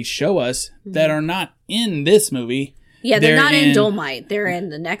that they show us that are not in this movie. Yeah, they're not in Dolomite. They're in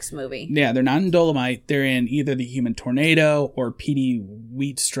the next movie. Yeah, they're not in Dolomite. They're in either The Human Tornado or Petey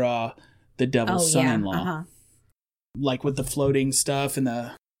Wheatstraw, The Devil's Son-in-Law. Like with the floating stuff and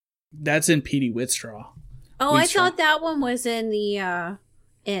that's in Petey Wheatstraw. Oh, I thought that one was in the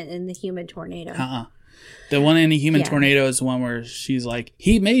in The Human Tornado. The one in The Human Tornado is the one where she's like,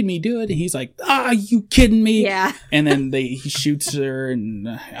 he made me do it. And he's like, you kidding me? Yeah. And then he shoots her and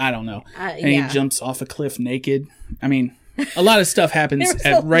I don't know. And he jumps off a cliff naked. I mean, a lot of stuff happens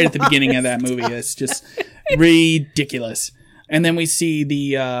right at the beginning of that movie. It's just ridiculous. And then we see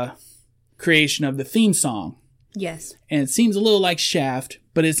the creation of the theme song. Yes. And it seems a little like Shaft,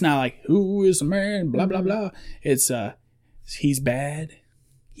 but it's not like, who is a man, blah, blah, blah. It's, he's bad.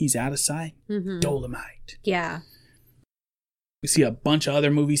 He's out of sight. Dolomite. Yeah. We see a bunch of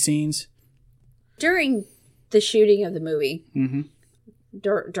other movie scenes. During the shooting of the movie,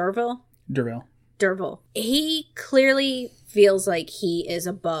 Derville, he clearly feels like he is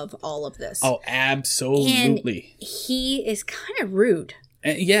above all of this. Oh, absolutely. And he is kind of rude.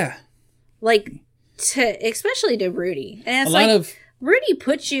 Yeah. Like, especially to Rudy. And it's Rudy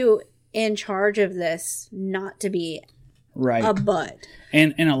puts you in charge of this not to be a butt.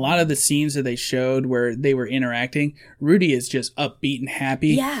 And a lot of the scenes that they showed where they were interacting, Rudy is just upbeat and happy.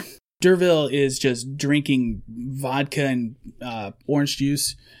 Yeah. Derville is just drinking vodka and orange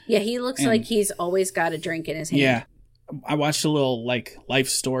juice. Yeah, he looks like he's always got a drink in his hand. Yeah. I watched a little life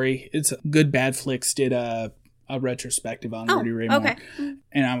story. It's Good Bad Flicks did a retrospective on Rudy Ray Moore. Okay.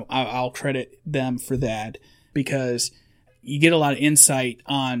 And I'll credit them for that because you get a lot of insight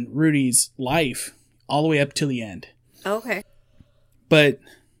on Rudy's life all the way up to the end. Okay. But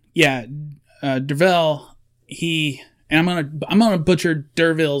yeah, Derville, and I'm gonna butcher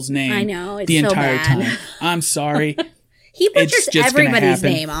Derville's name. I know, it's the so entire bad. time. I'm sorry. He butchers everybody's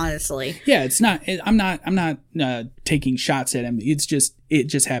name, honestly. Yeah, it's not. I'm not taking shots at him. It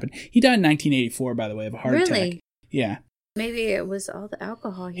just happened. He died in 1984, by the way, of a heart attack. Yeah. Maybe it was all the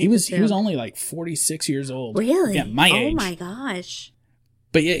alcohol. He was only like 46 years old. Really? Yeah, my age. Oh my gosh.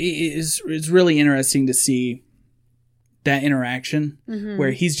 But yeah, it's really interesting to see that interaction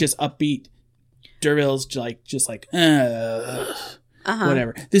where he's just upbeat. D'Urville's just like,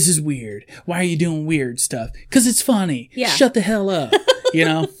 whatever. This is weird. Why are you doing weird stuff? Because it's funny. Yeah. Shut the hell up. You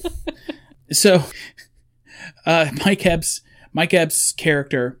know? So, Mike Epps'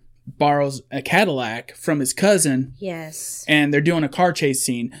 character borrows a Cadillac from his cousin. Yes. And they're doing a car chase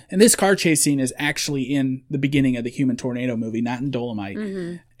scene. And this car chase scene is actually in the beginning of the Human Tornado movie, not in Dolomite.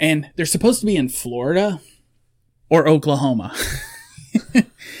 Mm-hmm. And they're supposed to be in Florida or Oklahoma.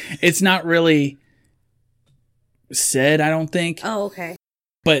 It's not really said, I don't think. Oh, okay.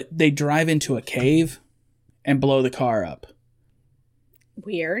 But they drive into a cave and blow the car up.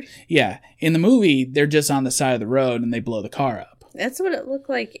 Weird. Yeah. In the movie, they're just on the side of the road and they blow the car up. That's what it looked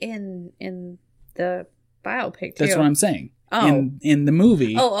like in the biopic, too. That's what I'm saying. Oh. In the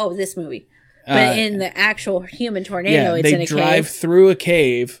movie. Oh, this movie. But in the actual Human Tornado, it's in a cave. They drive through a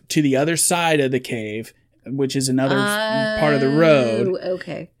cave to the other side of the cave, which is another part of the road.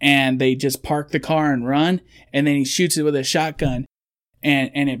 Okay. And they just park the car and run. And then he shoots it with a shotgun.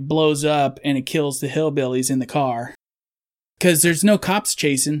 And it blows up and it kills the hillbillies in the car. Because there's no cops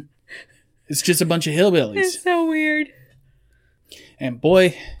chasing. It's just a bunch of hillbillies. It's so weird. And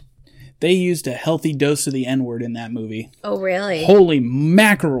boy, they used a healthy dose of the N-word in that movie. Oh, really? Holy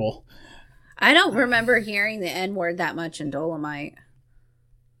mackerel. I don't remember hearing the N-word that much in Dolomite.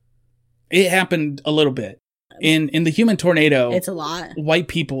 It happened a little bit. In the Human Tornado, it's a lot. White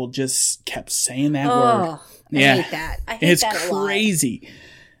people just kept saying that word. Oh, I hate that. I hate that a lot. It's crazy.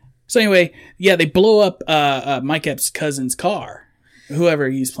 So anyway, yeah, they blow up Mike Epps' cousin's car. Whoever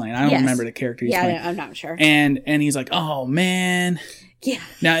he's playing. I don't remember the character he's playing. Yeah, I'm not sure. And he's like, oh, man. Yeah.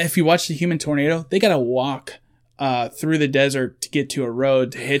 Now, if you watch the Human Tornado, they got to walk through the desert to get to a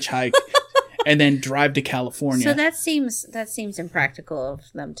road to hitchhike and then drive to California. So that seems impractical of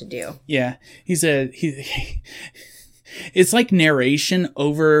them to do. Yeah. He said it's like narration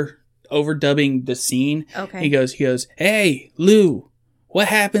overdubbing the scene. Okay. He goes, hey, Lou, what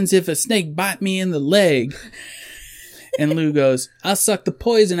happens if a snake bite me in the leg? And Lou goes, I'll suck the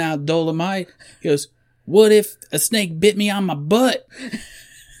poison out, Dolomite. He goes, what if a snake bit me on my butt?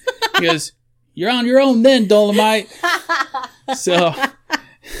 He goes, you're on your own then, Dolomite. So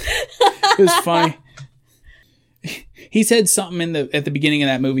it was funny. He said something at the beginning of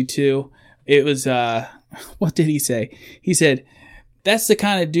that movie too. It was, what did he say? He said, that's the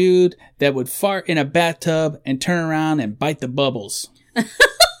kind of dude that would fart in a bathtub and turn around and bite the bubbles.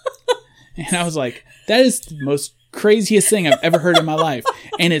 And I was like, that is the most craziest thing I've ever heard in my life.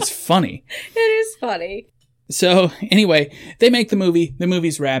 And it's funny. It is funny. So anyway, they make the movie. The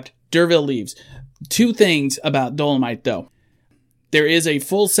movie's wrapped. D'Urville leaves. Two things about Dolomite, though. There is a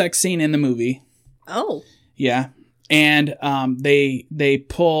full sex scene in the movie. Oh. Yeah. And they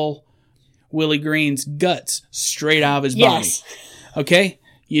pull Willie Green's guts straight out of his body. Okay?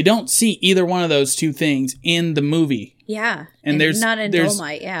 You don't see either one of those two things in the movie. Yeah. And there's not in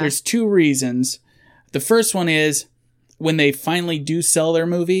Dolomite, yeah. There's two reasons. The first one is when they finally do sell their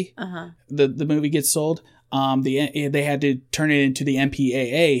movie, the movie gets sold, they had to turn it into the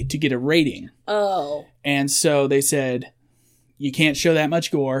MPAA to get a rating. Oh. And so they said, you can't show that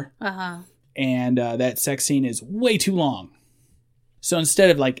much gore. And that sex scene is way too long. So instead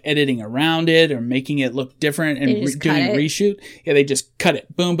of like editing around it or making it look different and doing a reshoot, they just cut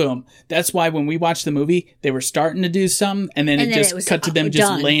it. Boom, boom. That's why when we watched the movie, they were starting to do something and then it just cut to them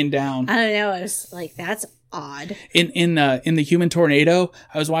just laying down. I don't know. It was like, that's odd. In the Human Tornado,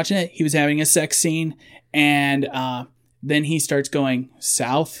 I was watching it. He was having a sex scene and then he starts going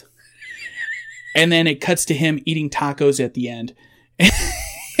south. And then it cuts to him eating tacos at the end. It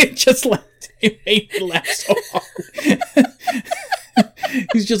made me laugh so hard.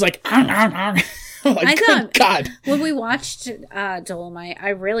 He's just like, I thought, God. When we watched Dolomite, I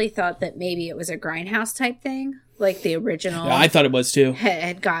really thought that maybe it was a Grindhouse type thing, like the original. Yeah, I thought it was too.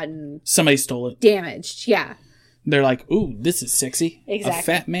 Had gotten somebody stole it, damaged. Yeah, they're like, "Ooh, this is sexy." Exactly. A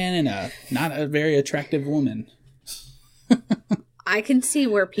fat man and a not a very attractive woman. I can see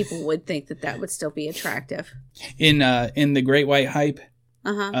where people would think that would still be attractive. In the Great White Hype,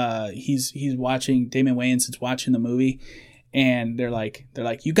 he's watching, Damon Wayans is watching the movie. And they're like,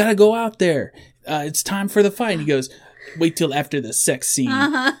 you gotta go out there. It's time for the fight. And he goes, wait till after the sex scene.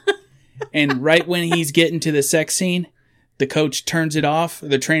 And right when he's getting to the sex scene, the coach turns it off.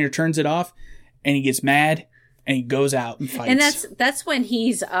 The trainer turns it off, and he gets mad, and he goes out and fights. And that's when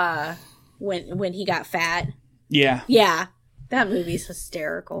he's when he got fat. Yeah. Yeah, that movie's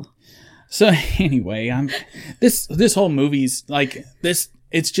hysterical. So anyway, this whole movie's like this.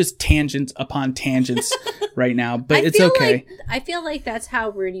 It's just tangents upon tangents right now, but it's okay. I feel like that's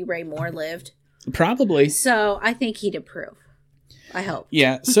how Rudy Ray Moore lived. Probably. So I think he'd approve. I hope.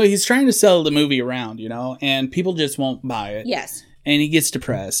 Yeah. So he's trying to sell the movie around, and people just won't buy it. Yes. And he gets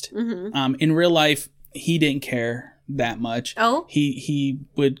depressed. Mm-hmm. In real life, he didn't care that much. Oh? He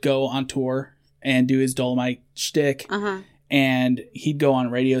would go on tour and do his Dolomite shtick. Uh-huh. And he'd go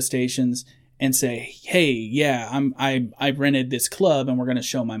on radio stations and say, "Hey, yeah, I rented this club and we're going to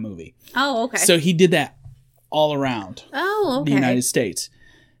show my movie." Oh, okay. So he did that all around okay. the United States.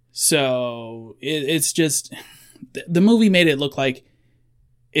 So it's just the movie made it look like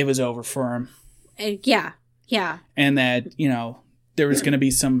it was over for him. Yeah. And that, there was going to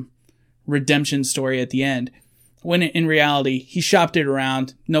be some redemption story at the end. When in reality, he shopped it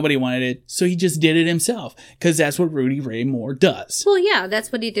around. Nobody wanted it. So he just did it himself. Because that's what Rudy Ray Moore does. Well, yeah,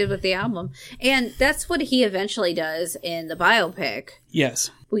 that's what he did with the album. And that's what he eventually does in the biopic. Yes.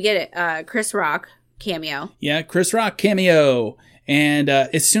 We get it. Chris Rock cameo. Yeah, Chris Rock cameo. And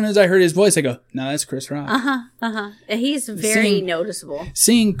as soon as I heard his voice, I go, no, that's Chris Rock. And he's very noticeable.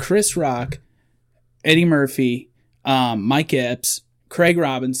 Seeing Chris Rock, Eddie Murphy, Mike Epps, Craig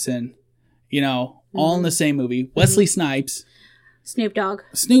Robinson, all in the same movie. Wesley Snipes. Snoop Dogg.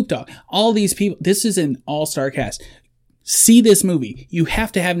 All these people. This is an all-star cast. See this movie. You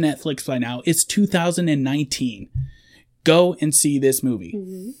have to have Netflix by now. It's 2019. Go and see this movie.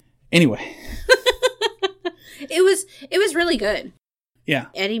 Mm-hmm. Anyway. It was really good. Yeah.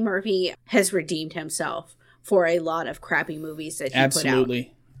 Eddie Murphy has redeemed himself for a lot of crappy movies that he put out.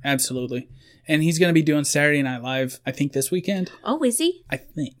 Absolutely. And he's going to be doing Saturday Night Live, I think, this weekend. Oh, is he? I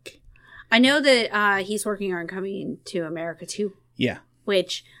think. I know that he's working on Coming to America too. Yeah.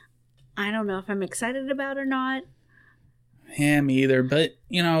 Which I don't know if I'm excited about or not. Yeah, me either. But,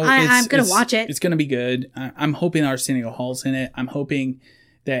 I'm going to watch it. It's going to be good. I'm hoping Arsenio Hall's in it. I'm hoping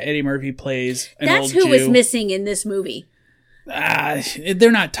that Eddie Murphy plays an old Jew. That's who was missing in this movie.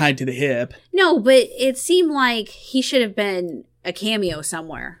 They're not tied to the hip. No, but it seemed like he should have been a cameo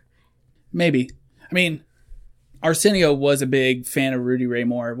somewhere. Maybe. I mean, Arsenio was a big fan of Rudy Ray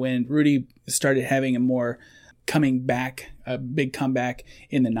Moore. When Rudy started having a big comeback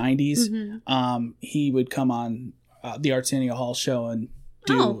in the 90s, mm-hmm. He would come on the Arsenio Hall show and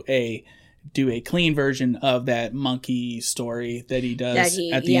do a clean version of that monkey story that he does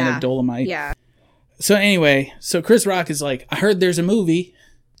at the end of Dolomite. Yeah. So anyway, Chris Rock is like, I heard there's a movie.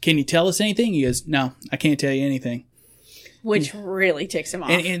 Can you tell us anything? He goes, no, I can't tell you anything. Which really ticks him off.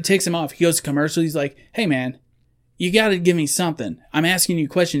 And it takes him off. He goes to commercial. He's like, hey, man, you got to give me something. I'm asking you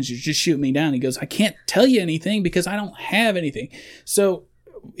questions. You're just shooting me down. He goes, I can't tell you anything because I don't have anything. So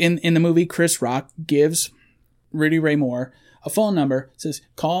in the movie, Chris Rock gives Rudy Ray Moore a phone number, says,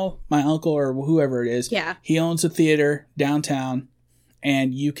 call my uncle or whoever it is. Yeah. He owns a theater downtown,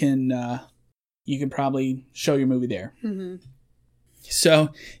 and you can probably show your movie there. Mm-hmm. So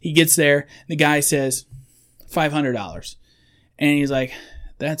he gets there. The guy says $500. And he's like,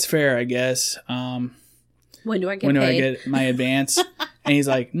 that's fair, I guess. When do I get paid? I get my advance? And he's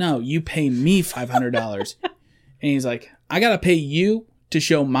like, no, you pay me $500. And he's like, I got to pay you to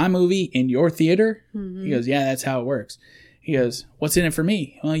show my movie in your theater? Mm-hmm. He goes, yeah, that's how it works. He goes, what's in it for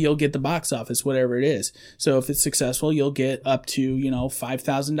me? Well, you'll get the box office, whatever it is. So if it's successful, you'll get up to,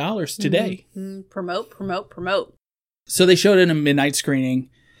 $5,000 today. Mm-hmm. Promote. So they showed it in a midnight screening.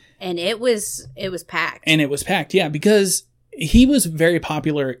 And it was packed. And it was packed, yeah, because he was very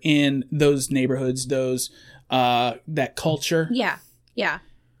popular in those neighborhoods, that culture. Yeah.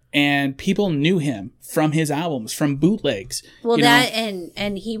 And people knew him from his albums, from bootlegs. Well,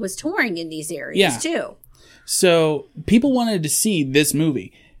 and he was touring in these areas too. So people wanted to see this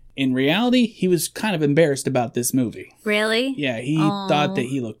movie. In reality, he was kind of embarrassed about this movie. Really? Yeah, he thought that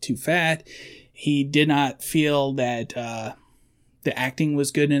he looked too fat. He did not feel that the acting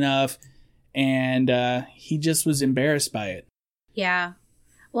was good enough. And he just was embarrassed by it. Yeah.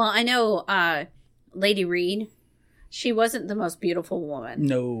 Well, I know Lady Reed, she wasn't the most beautiful woman.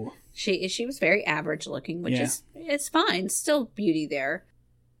 No. She was very average looking, which is it's fine. Still beauty there.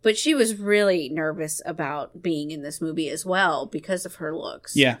 But she was really nervous about being in this movie as well because of her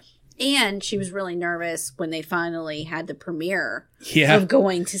looks. Yeah. And she was really nervous when they finally had the premiere of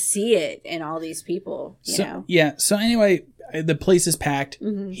going to see it and all these people, you know. Yeah. So anyway, the place is packed.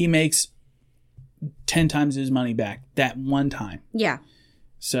 Mm-hmm. He makes 10 times his money back that one time. Yeah.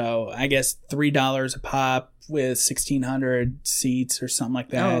 So I guess $3 a pop with 1,600 seats or something like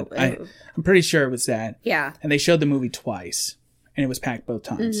that. I'm pretty sure it was that. Yeah. And they showed the movie twice. And it was packed both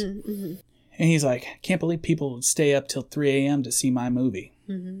times. Mm-hmm, mm-hmm. And he's like, I can't believe people would stay up till 3 a.m. to see my movie.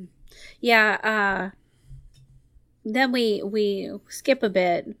 Mm-hmm. Yeah. Then we skip a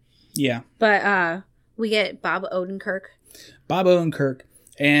bit. Yeah. But we get Bob Odenkirk. Bob Odenkirk,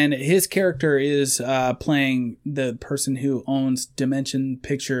 And his character is playing the person who owns Dimension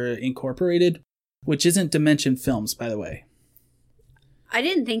Picture Incorporated, which isn't Dimension Films, by the way. I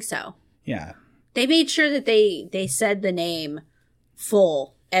didn't think so. Yeah. They made sure that they said the name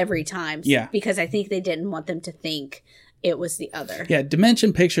full every time. Yeah. Because I think they didn't want them to think it was the other. Yeah,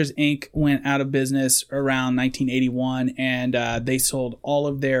 Dimension Pictures Inc. went out of business around 1981, and they sold all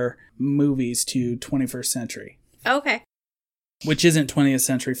of their movies to 21st Century, Okay. which isn't 20th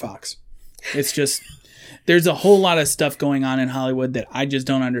Century Fox. It's just, there's a whole lot of stuff going on in Hollywood that I just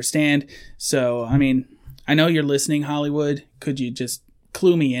don't understand. So, I mean, I know you're listening, Hollywood. Could you just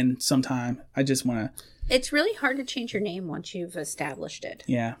clue me in sometime? I just want to... It's really hard to change your name once you've established it.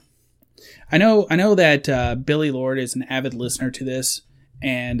 Yeah. I know that Billy Lord is an avid listener to this,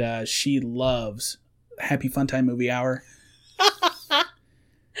 and she loves Happy Funtime Movie Hour.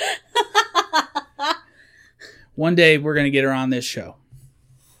 One day we're going to get her on this show.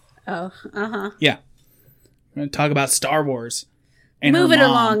 Oh, uh-huh. Yeah. We're going to talk about Star Wars. And Move her it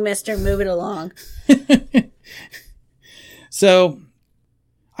mom. along, mister. Move it along. So,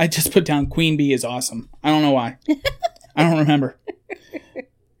 I just put down Queen Bee is awesome. I don't know why. I don't remember.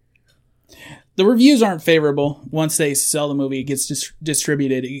 The reviews aren't favorable once they sell the movie. It gets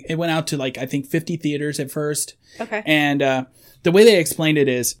distributed. It went out to, I think 50 theaters at first. Okay. And the way they explained it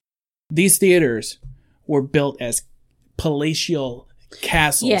is these theaters were built as palatial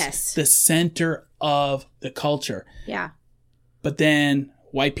castles. Yes. The center of the culture. Yeah. But then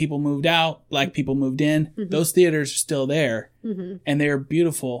white people moved out, black people moved in. Mm-hmm. Those theaters are still there. Mm-hmm. And they're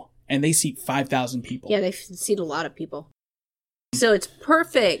beautiful. And they seat 5,000 people. Yeah, they seat a lot of people. So it's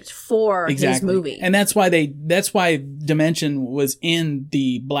perfect for his movie. And that's why Dimension was in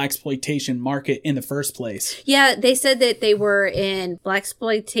the blaxploitation market in the first place. Yeah, they said that they were in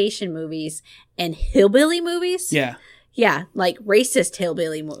blaxploitation movies and hillbilly movies. Yeah. Yeah, like racist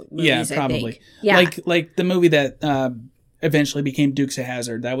hillbilly movies. Yeah, I probably. think. Yeah. Like the movie that eventually became Dukes of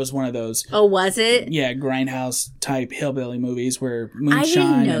Hazzard. That was one of those. Oh, was it? Yeah, grindhouse type hillbilly movies where moonshine I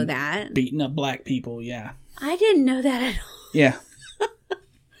didn't know and that. beating up black people. Yeah. I didn't know that at all. Yeah.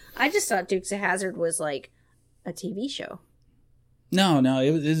 I just thought Dukes of Hazzard was like a TV show. No,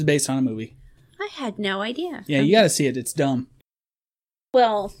 it was based on a movie. I had no idea. Yeah, you got to see it. It's dumb.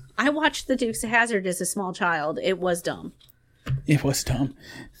 Well, I watched the Dukes of Hazzard as a small child. It was dumb. It was dumb.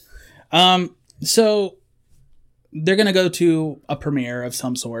 So they're going to go to a premiere of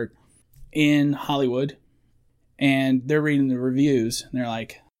some sort in Hollywood, and they're reading the reviews, and they're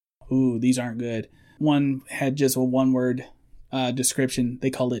like, ooh, these aren't good. One had just a one-word description. They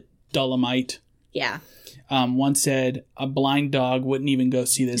called it Dolomite. Yeah. One said, a blind dog wouldn't even go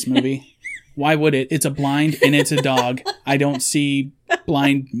see this movie. Why would it? It's a blind and it's a dog. I don't see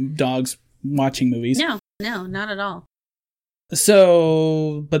blind dogs watching movies. No, not at all.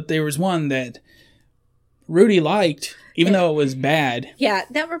 So, but there was one that Rudy liked, even though it was bad. Yeah,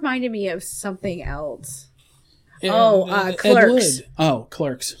 that reminded me of something else. Ed Clerks. Wood. Oh,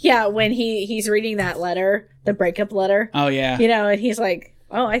 Clerks. Yeah, when he's reading that letter, the breakup letter. Oh, yeah. And he's like,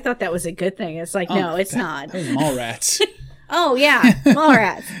 oh, I thought that was a good thing. It's like, no, it's not. That was Mallrats. Oh, yeah,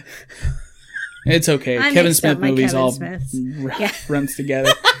 Mallrats. It's okay. I Kevin mixed up Smith my movies Kevin all Smiths. Yeah. runs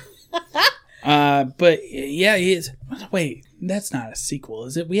together. But yeah, he is. Wait, that's not a sequel,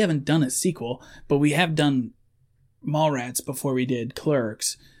 is it? We haven't done a sequel, but we have done Mallrats before we did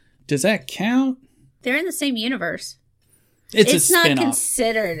Clerks. Does that count? They're in the same universe. It's a not spin-off.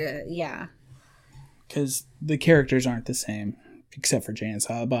 considered, yeah. Because the characters aren't the same, except for Jay and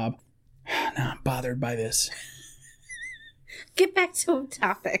Silent Bob. Now I'm bothered by this. Get back to a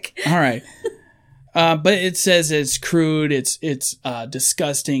topic. All right. But it says it's crude, it's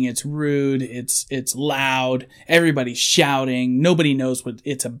disgusting, it's rude, it's loud, everybody's shouting, nobody knows what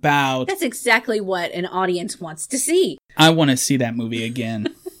it's about. That's exactly what an audience wants to see. I want to see that movie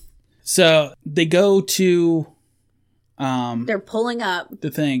again. So they go to They're pulling up.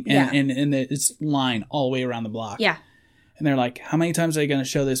 the thing, and it's line all the way around the block. Yeah. And they're like, how many times are they going to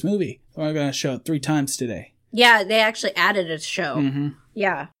show this movie? We're going to show it 3 times today. Yeah, they actually added a show. Mm-hmm.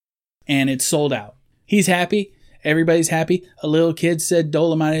 Yeah. And it's sold out. He's happy. Everybody's happy. A little kid said,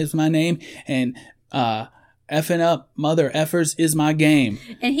 Dolomite is my name. And effing up mother effers is my game.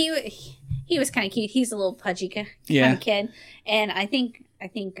 And he was kind of cute. He's a little pudgy kind Yeah. of kid. And I think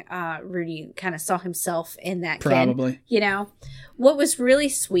Rudy kind of saw himself in that Probably. kid. What was really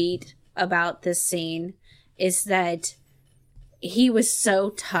sweet about this scene is that he was so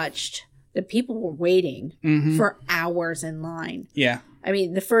touched that people were waiting Mm-hmm. for hours in line. Yeah. I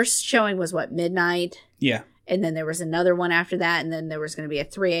mean, the first showing was midnight? Yeah. And then there was another one after that. And then there was going to be a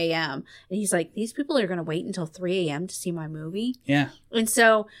 3 a.m. And he's like, these people are going to wait until 3 a.m. to see my movie. Yeah. And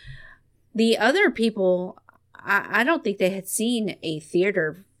so the other people, I don't think they had seen a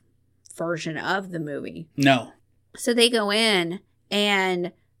theater version of the movie. No. So they go in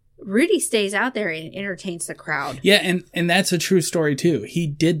and Rudy stays out there and entertains the crowd. Yeah, and that's a true story too. He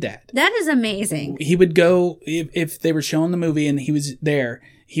did that. That is amazing. He would go, if they were showing the movie and he was there,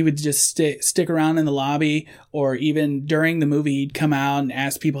 he would just stick around in the lobby, or even during the movie, he'd come out and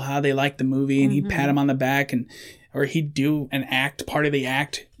ask people how they liked the movie, and he'd pat them on the back, or he'd do an act, part of the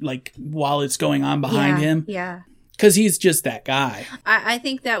act, like while it's going on behind him. Yeah. Because he's just that guy. I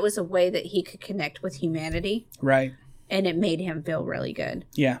think that was a way that he could connect with humanity. Right. And it made him feel really good.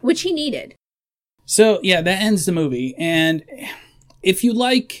 Yeah. Which he needed. So, yeah, that ends the movie. And if you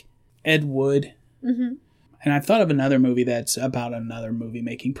like Ed Wood, and I thought of another movie that's about another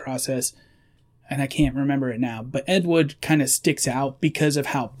movie-making process, and I can't remember it now, but Ed Wood kind of sticks out because of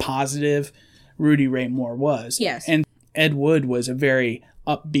how positive Rudy Ray Moore was. Yes. And Ed Wood was a very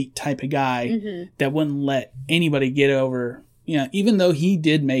upbeat type of guy that wouldn't let anybody get over, even though he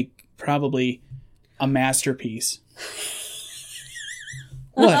did make probably a masterpiece.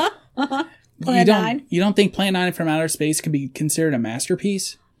 What? Plan 9? You don't think Plan 9 from Outer Space could be considered a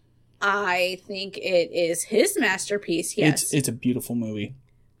masterpiece? I think it is his masterpiece, yes. It's a beautiful movie.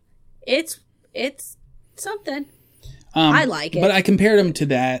 It's something. I like it. But I compared him to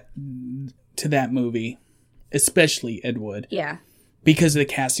that movie, especially Ed Wood. Yeah. Because of the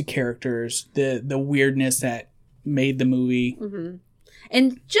cast of characters, the weirdness that made the movie. Mm-hmm.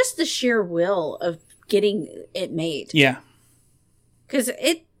 And just the sheer will of getting it made. Yeah. Because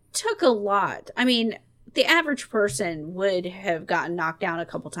it took a lot. I mean, the average person would have gotten knocked down a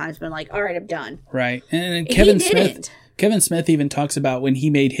couple times, been like, all right, I'm done. Right. And Kevin Smith even talks about when he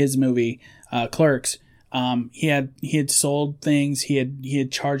made his movie, Clerks, he had sold things, he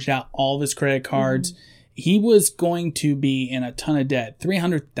had charged out all of his credit cards. He was going to be in a ton of debt.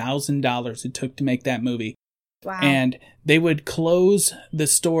 $300,000 it took to make that movie. Wow. And they would close the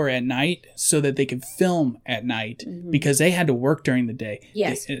store at night so that they could film at night because they had to work during the day.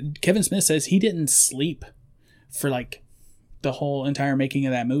 Yes. Kevin Smith says he didn't sleep for like the whole entire making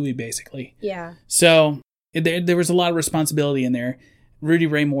of that movie, basically. Yeah. So there was a lot of responsibility in there. Rudy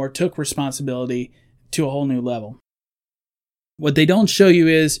Ray Moore took responsibility to a whole new level. What they don't show you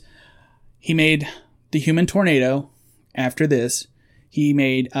is he made The Human Tornado after this. He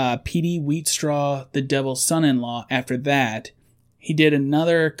made P.D. Wheatstraw, The Devil's Son-in-Law after that. He did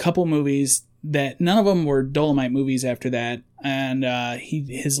another couple movies that none of them were Dolomite movies after that. And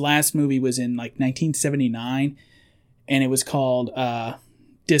his last movie was in like 1979, and it was called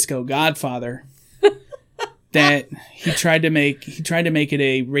Disco Godfather. That he tried to make it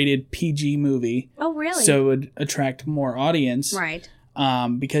a rated PG movie. Oh, really? So it would attract more audience. Right.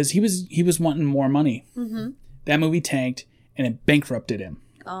 Because he was wanting more money. Mm-hmm. That movie tanked, and it bankrupted him.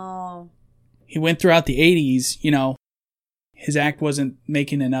 Oh. He went throughout the 80s, his act wasn't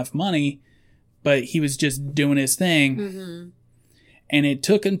making enough money, but he was just doing his thing. Mm-hmm. And it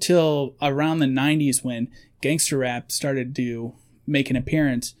took until around the 90s when gangster rap started to make an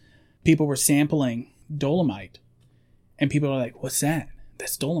appearance. People were sampling Dolomite. And people are like, what's that?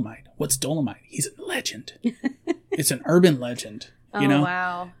 That's Dolomite. What's Dolomite? He's a legend. It's an urban legend, Oh,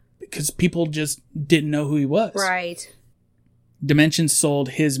 wow. Because people just didn't know who he was. Right. Dimensions sold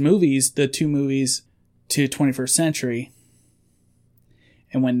his movies, the two movies, to 21st Century.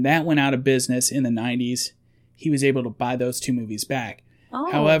 And when that went out of business in the 90s, he was able to buy those two movies back.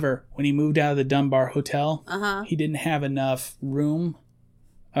 Oh. However, when he moved out of the Dunbar Hotel, he didn't have enough room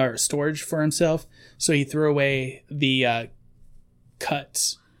or storage for himself, so he threw away the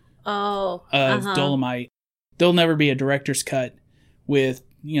cuts of Dolomite. There'll never be a director's cut with,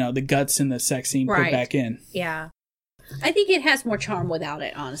 the guts and the sex scene put back in. Yeah. I think it has more charm without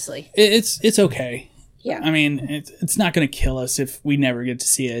it, honestly. It's okay. Yeah. I mean, it's not going to kill us if we never get to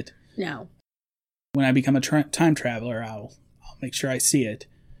see it. No. When I become a time traveler, I'll make sure I see it.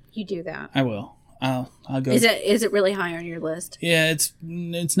 You do that. I will. I'll go. Is it really high on your list? Yeah,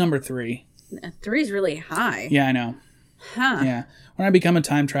 it's number 3. 3 is really high. Yeah, I know. Huh. Yeah. When I become a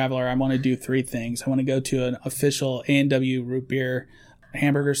time traveler, I want to do 3 things. I want to go to an official A&W root beer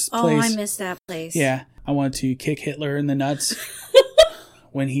hamburgers place. Oh, I miss that place. Yeah. I want to kick Hitler in the nuts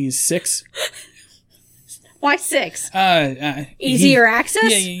when he's 6. Why 6? Easier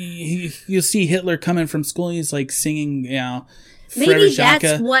access? Yeah, you'll see Hitler coming from school. He's like singing, Maybe Fredericka,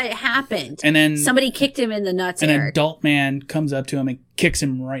 that's what happened. and then Somebody kicked him in the nuts, an Eric. adult man comes up to him and kicks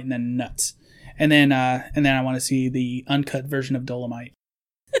him right in the nuts. And then I want to see the uncut version of Dolomite.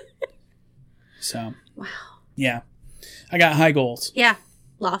 So. Wow. Yeah. I got high goals. Yeah,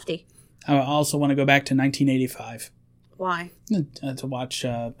 lofty. I also want to go back to 1985 Why? to watch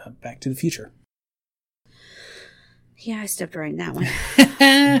Back to the Future. Yeah, I stepped right in that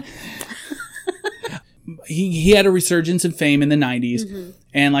one. He had a resurgence in fame in the 90s,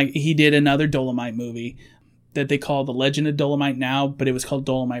 and like he did another Dolomite movie that they call The Legend of Dolomite now, but it was called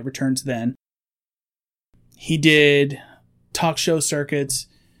Dolomite Returns then. He did talk show circuits.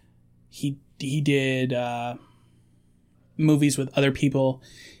 He did movies with other people.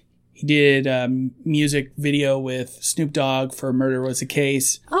 He did music video with Snoop Dogg for Murder Was the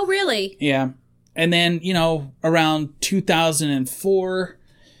Case. Oh, really? Yeah. And then, around 2004,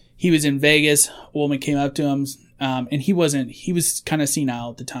 he was in Vegas. A woman came up to him, and he was kind of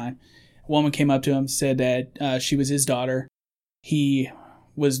senile at the time. A woman came up to him, said that she was his daughter. He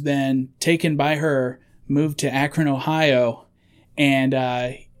was then taken by her, moved to Akron, Ohio, and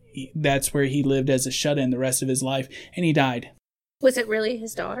that's where he lived as a shut-in the rest of his life, and he died. Was it really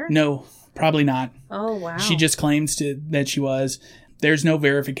his daughter? No, probably not. Oh, wow. She just claims that she was. There's no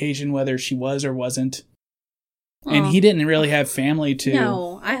verification whether she was or wasn't. And he didn't really have family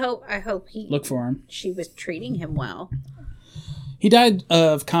to I hope he look for him. She was treating him well. He died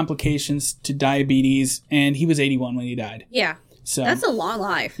of complications to diabetes, and he was 81 when he died. Yeah. So that's a long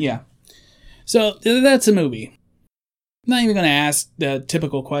life. Yeah. So that's a movie. I'm not even going to ask the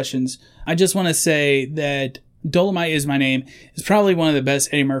typical questions. I just want to say that Dolomite Is My Name is probably one of the best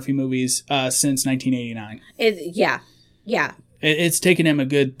Eddie Murphy movies since 1989. Yeah. It's taken him a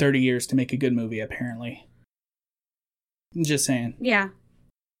good 30 years to make a good movie, apparently. I'm just saying. Yeah.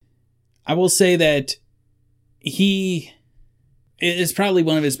 I will say that it is probably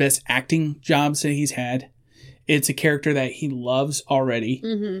one of his best acting jobs that he's had. It's a character that he loves already.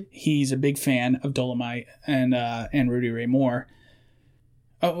 Mm-hmm. He's a big fan of Dolomite and Rudy Ray Moore.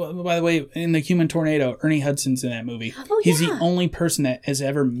 Oh, by the way, in The Human Tornado, Ernie Hudson's in that movie. Oh, He's yeah. the only person that has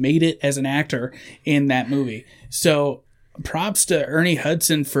ever made it as an actor in that movie. So props to Ernie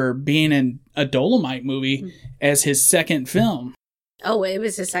Hudson for being in a Dolomite movie as his second film. Oh, it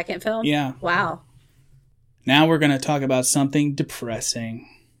was his second film? Yeah. Wow. Now we're going to talk about something depressing.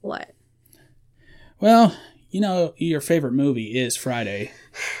 What? Well, your favorite movie is Friday.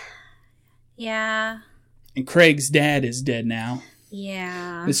 Yeah. And Craig's dad is dead now.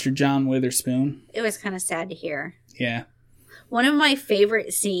 Yeah. Mr. John Witherspoon. It was kind of sad to hear. Yeah. One of my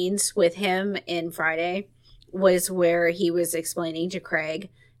favorite scenes with him in Friday was where he was explaining to Craig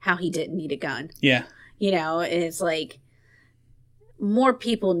how he didn't need a gun. Yeah. And it's like more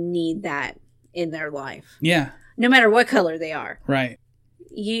people need that in their life. Yeah. No matter what color they are. Right.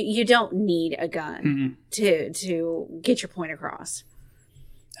 You don't need a gun to get your point across.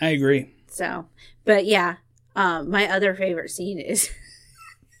 I agree. So, but yeah, my other favorite scene is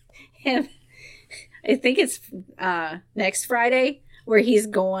him. I think it's next Friday where he's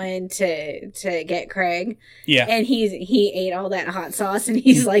going to get Craig. Yeah. And he ate all that hot sauce and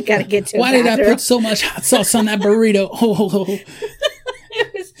he's like got to get to. Why did I put so much hot sauce on that burrito? Oh.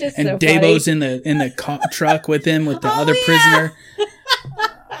 It was just and so Dabo's funny. in the truck with him with the other prisoner.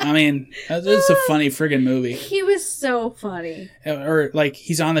 I mean, it's a funny friggin' movie. He was so funny. Or like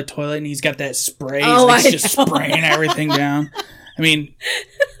he's on the toilet and he's got that spray. Oh, He's just spraying everything down. I mean,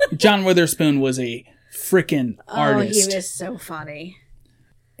 John Witherspoon was a freaking artist. Oh, he was so funny.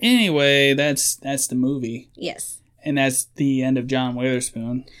 Anyway, that's the movie. Yes. And that's the end of John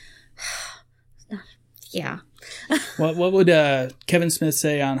Witherspoon. Yeah. What would Kevin Smith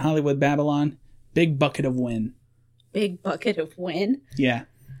say on Hollywood Babylon? Big bucket of win. Big bucket of win? Yeah.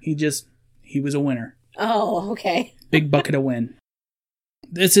 He was a winner. Oh, okay. Big bucket of win.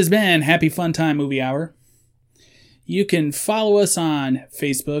 This has been Happy Fun Time Movie Hour. You can follow us on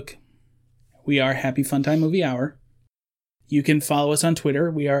Facebook. We are Happy Fun Time Movie Hour. You can follow us on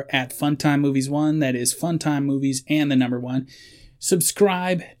Twitter. We are at Funtime Movies 1. That is Funtime Movies and the number 1.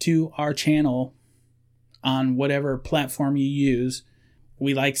 Subscribe to our channel on whatever platform you use.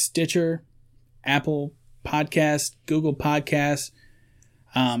 We like Stitcher, Apple Podcasts, Google Podcasts,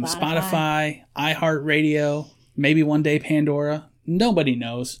 Spotify, iHeartRadio, maybe one day Pandora. Nobody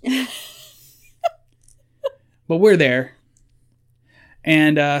knows. But we're there.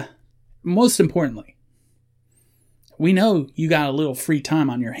 And most importantly, we know you got a little free time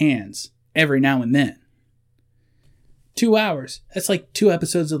on your hands every now and then. 2 hours. That's like 2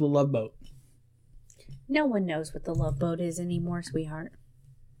 episodes of The Love Boat. No one knows what the Love Boat is anymore, sweetheart.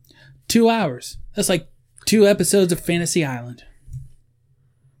 2 hours. That's like 2 episodes of Fantasy Island.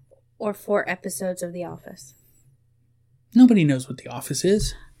 Or 4 episodes of The Office. Nobody knows what The Office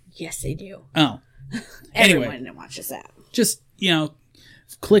is. Yes, they do. Oh. Anyway. Everyone watches that. Just,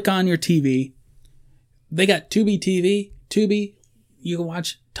 click on your TV. They got Tubi TV. Tubi, you can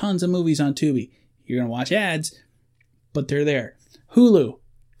watch tons of movies on Tubi. You're going to watch ads, but they're there. Hulu,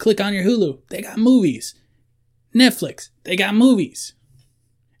 click on your Hulu. They got movies. Netflix, they got movies.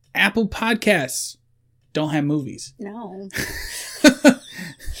 Apple Podcasts don't have movies. No.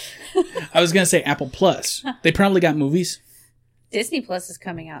 I was going to say Apple Plus. They probably got movies. Disney Plus is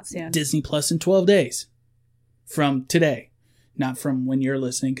coming out soon. Disney Plus in 12 days from today. Not from when you're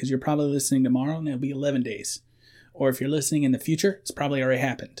listening, because you're probably listening tomorrow and it'll be 11 days. Or if you're listening in the future, it's probably already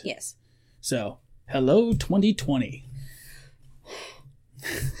happened. Yes. So, hello 2020.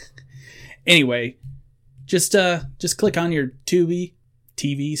 Anyway, just click on your Tubi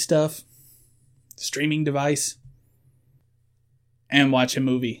TV stuff, streaming device, and watch a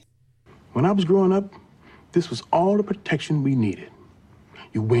movie. When I was growing up, this was all the protection we needed.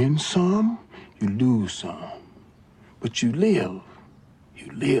 You win some, you lose some. But you live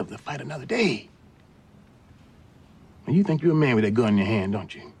to fight another day. And you think you're a man with that gun in your hand,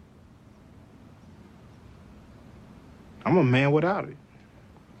 don't you? I'm a man without it.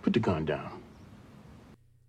 Put the gun down.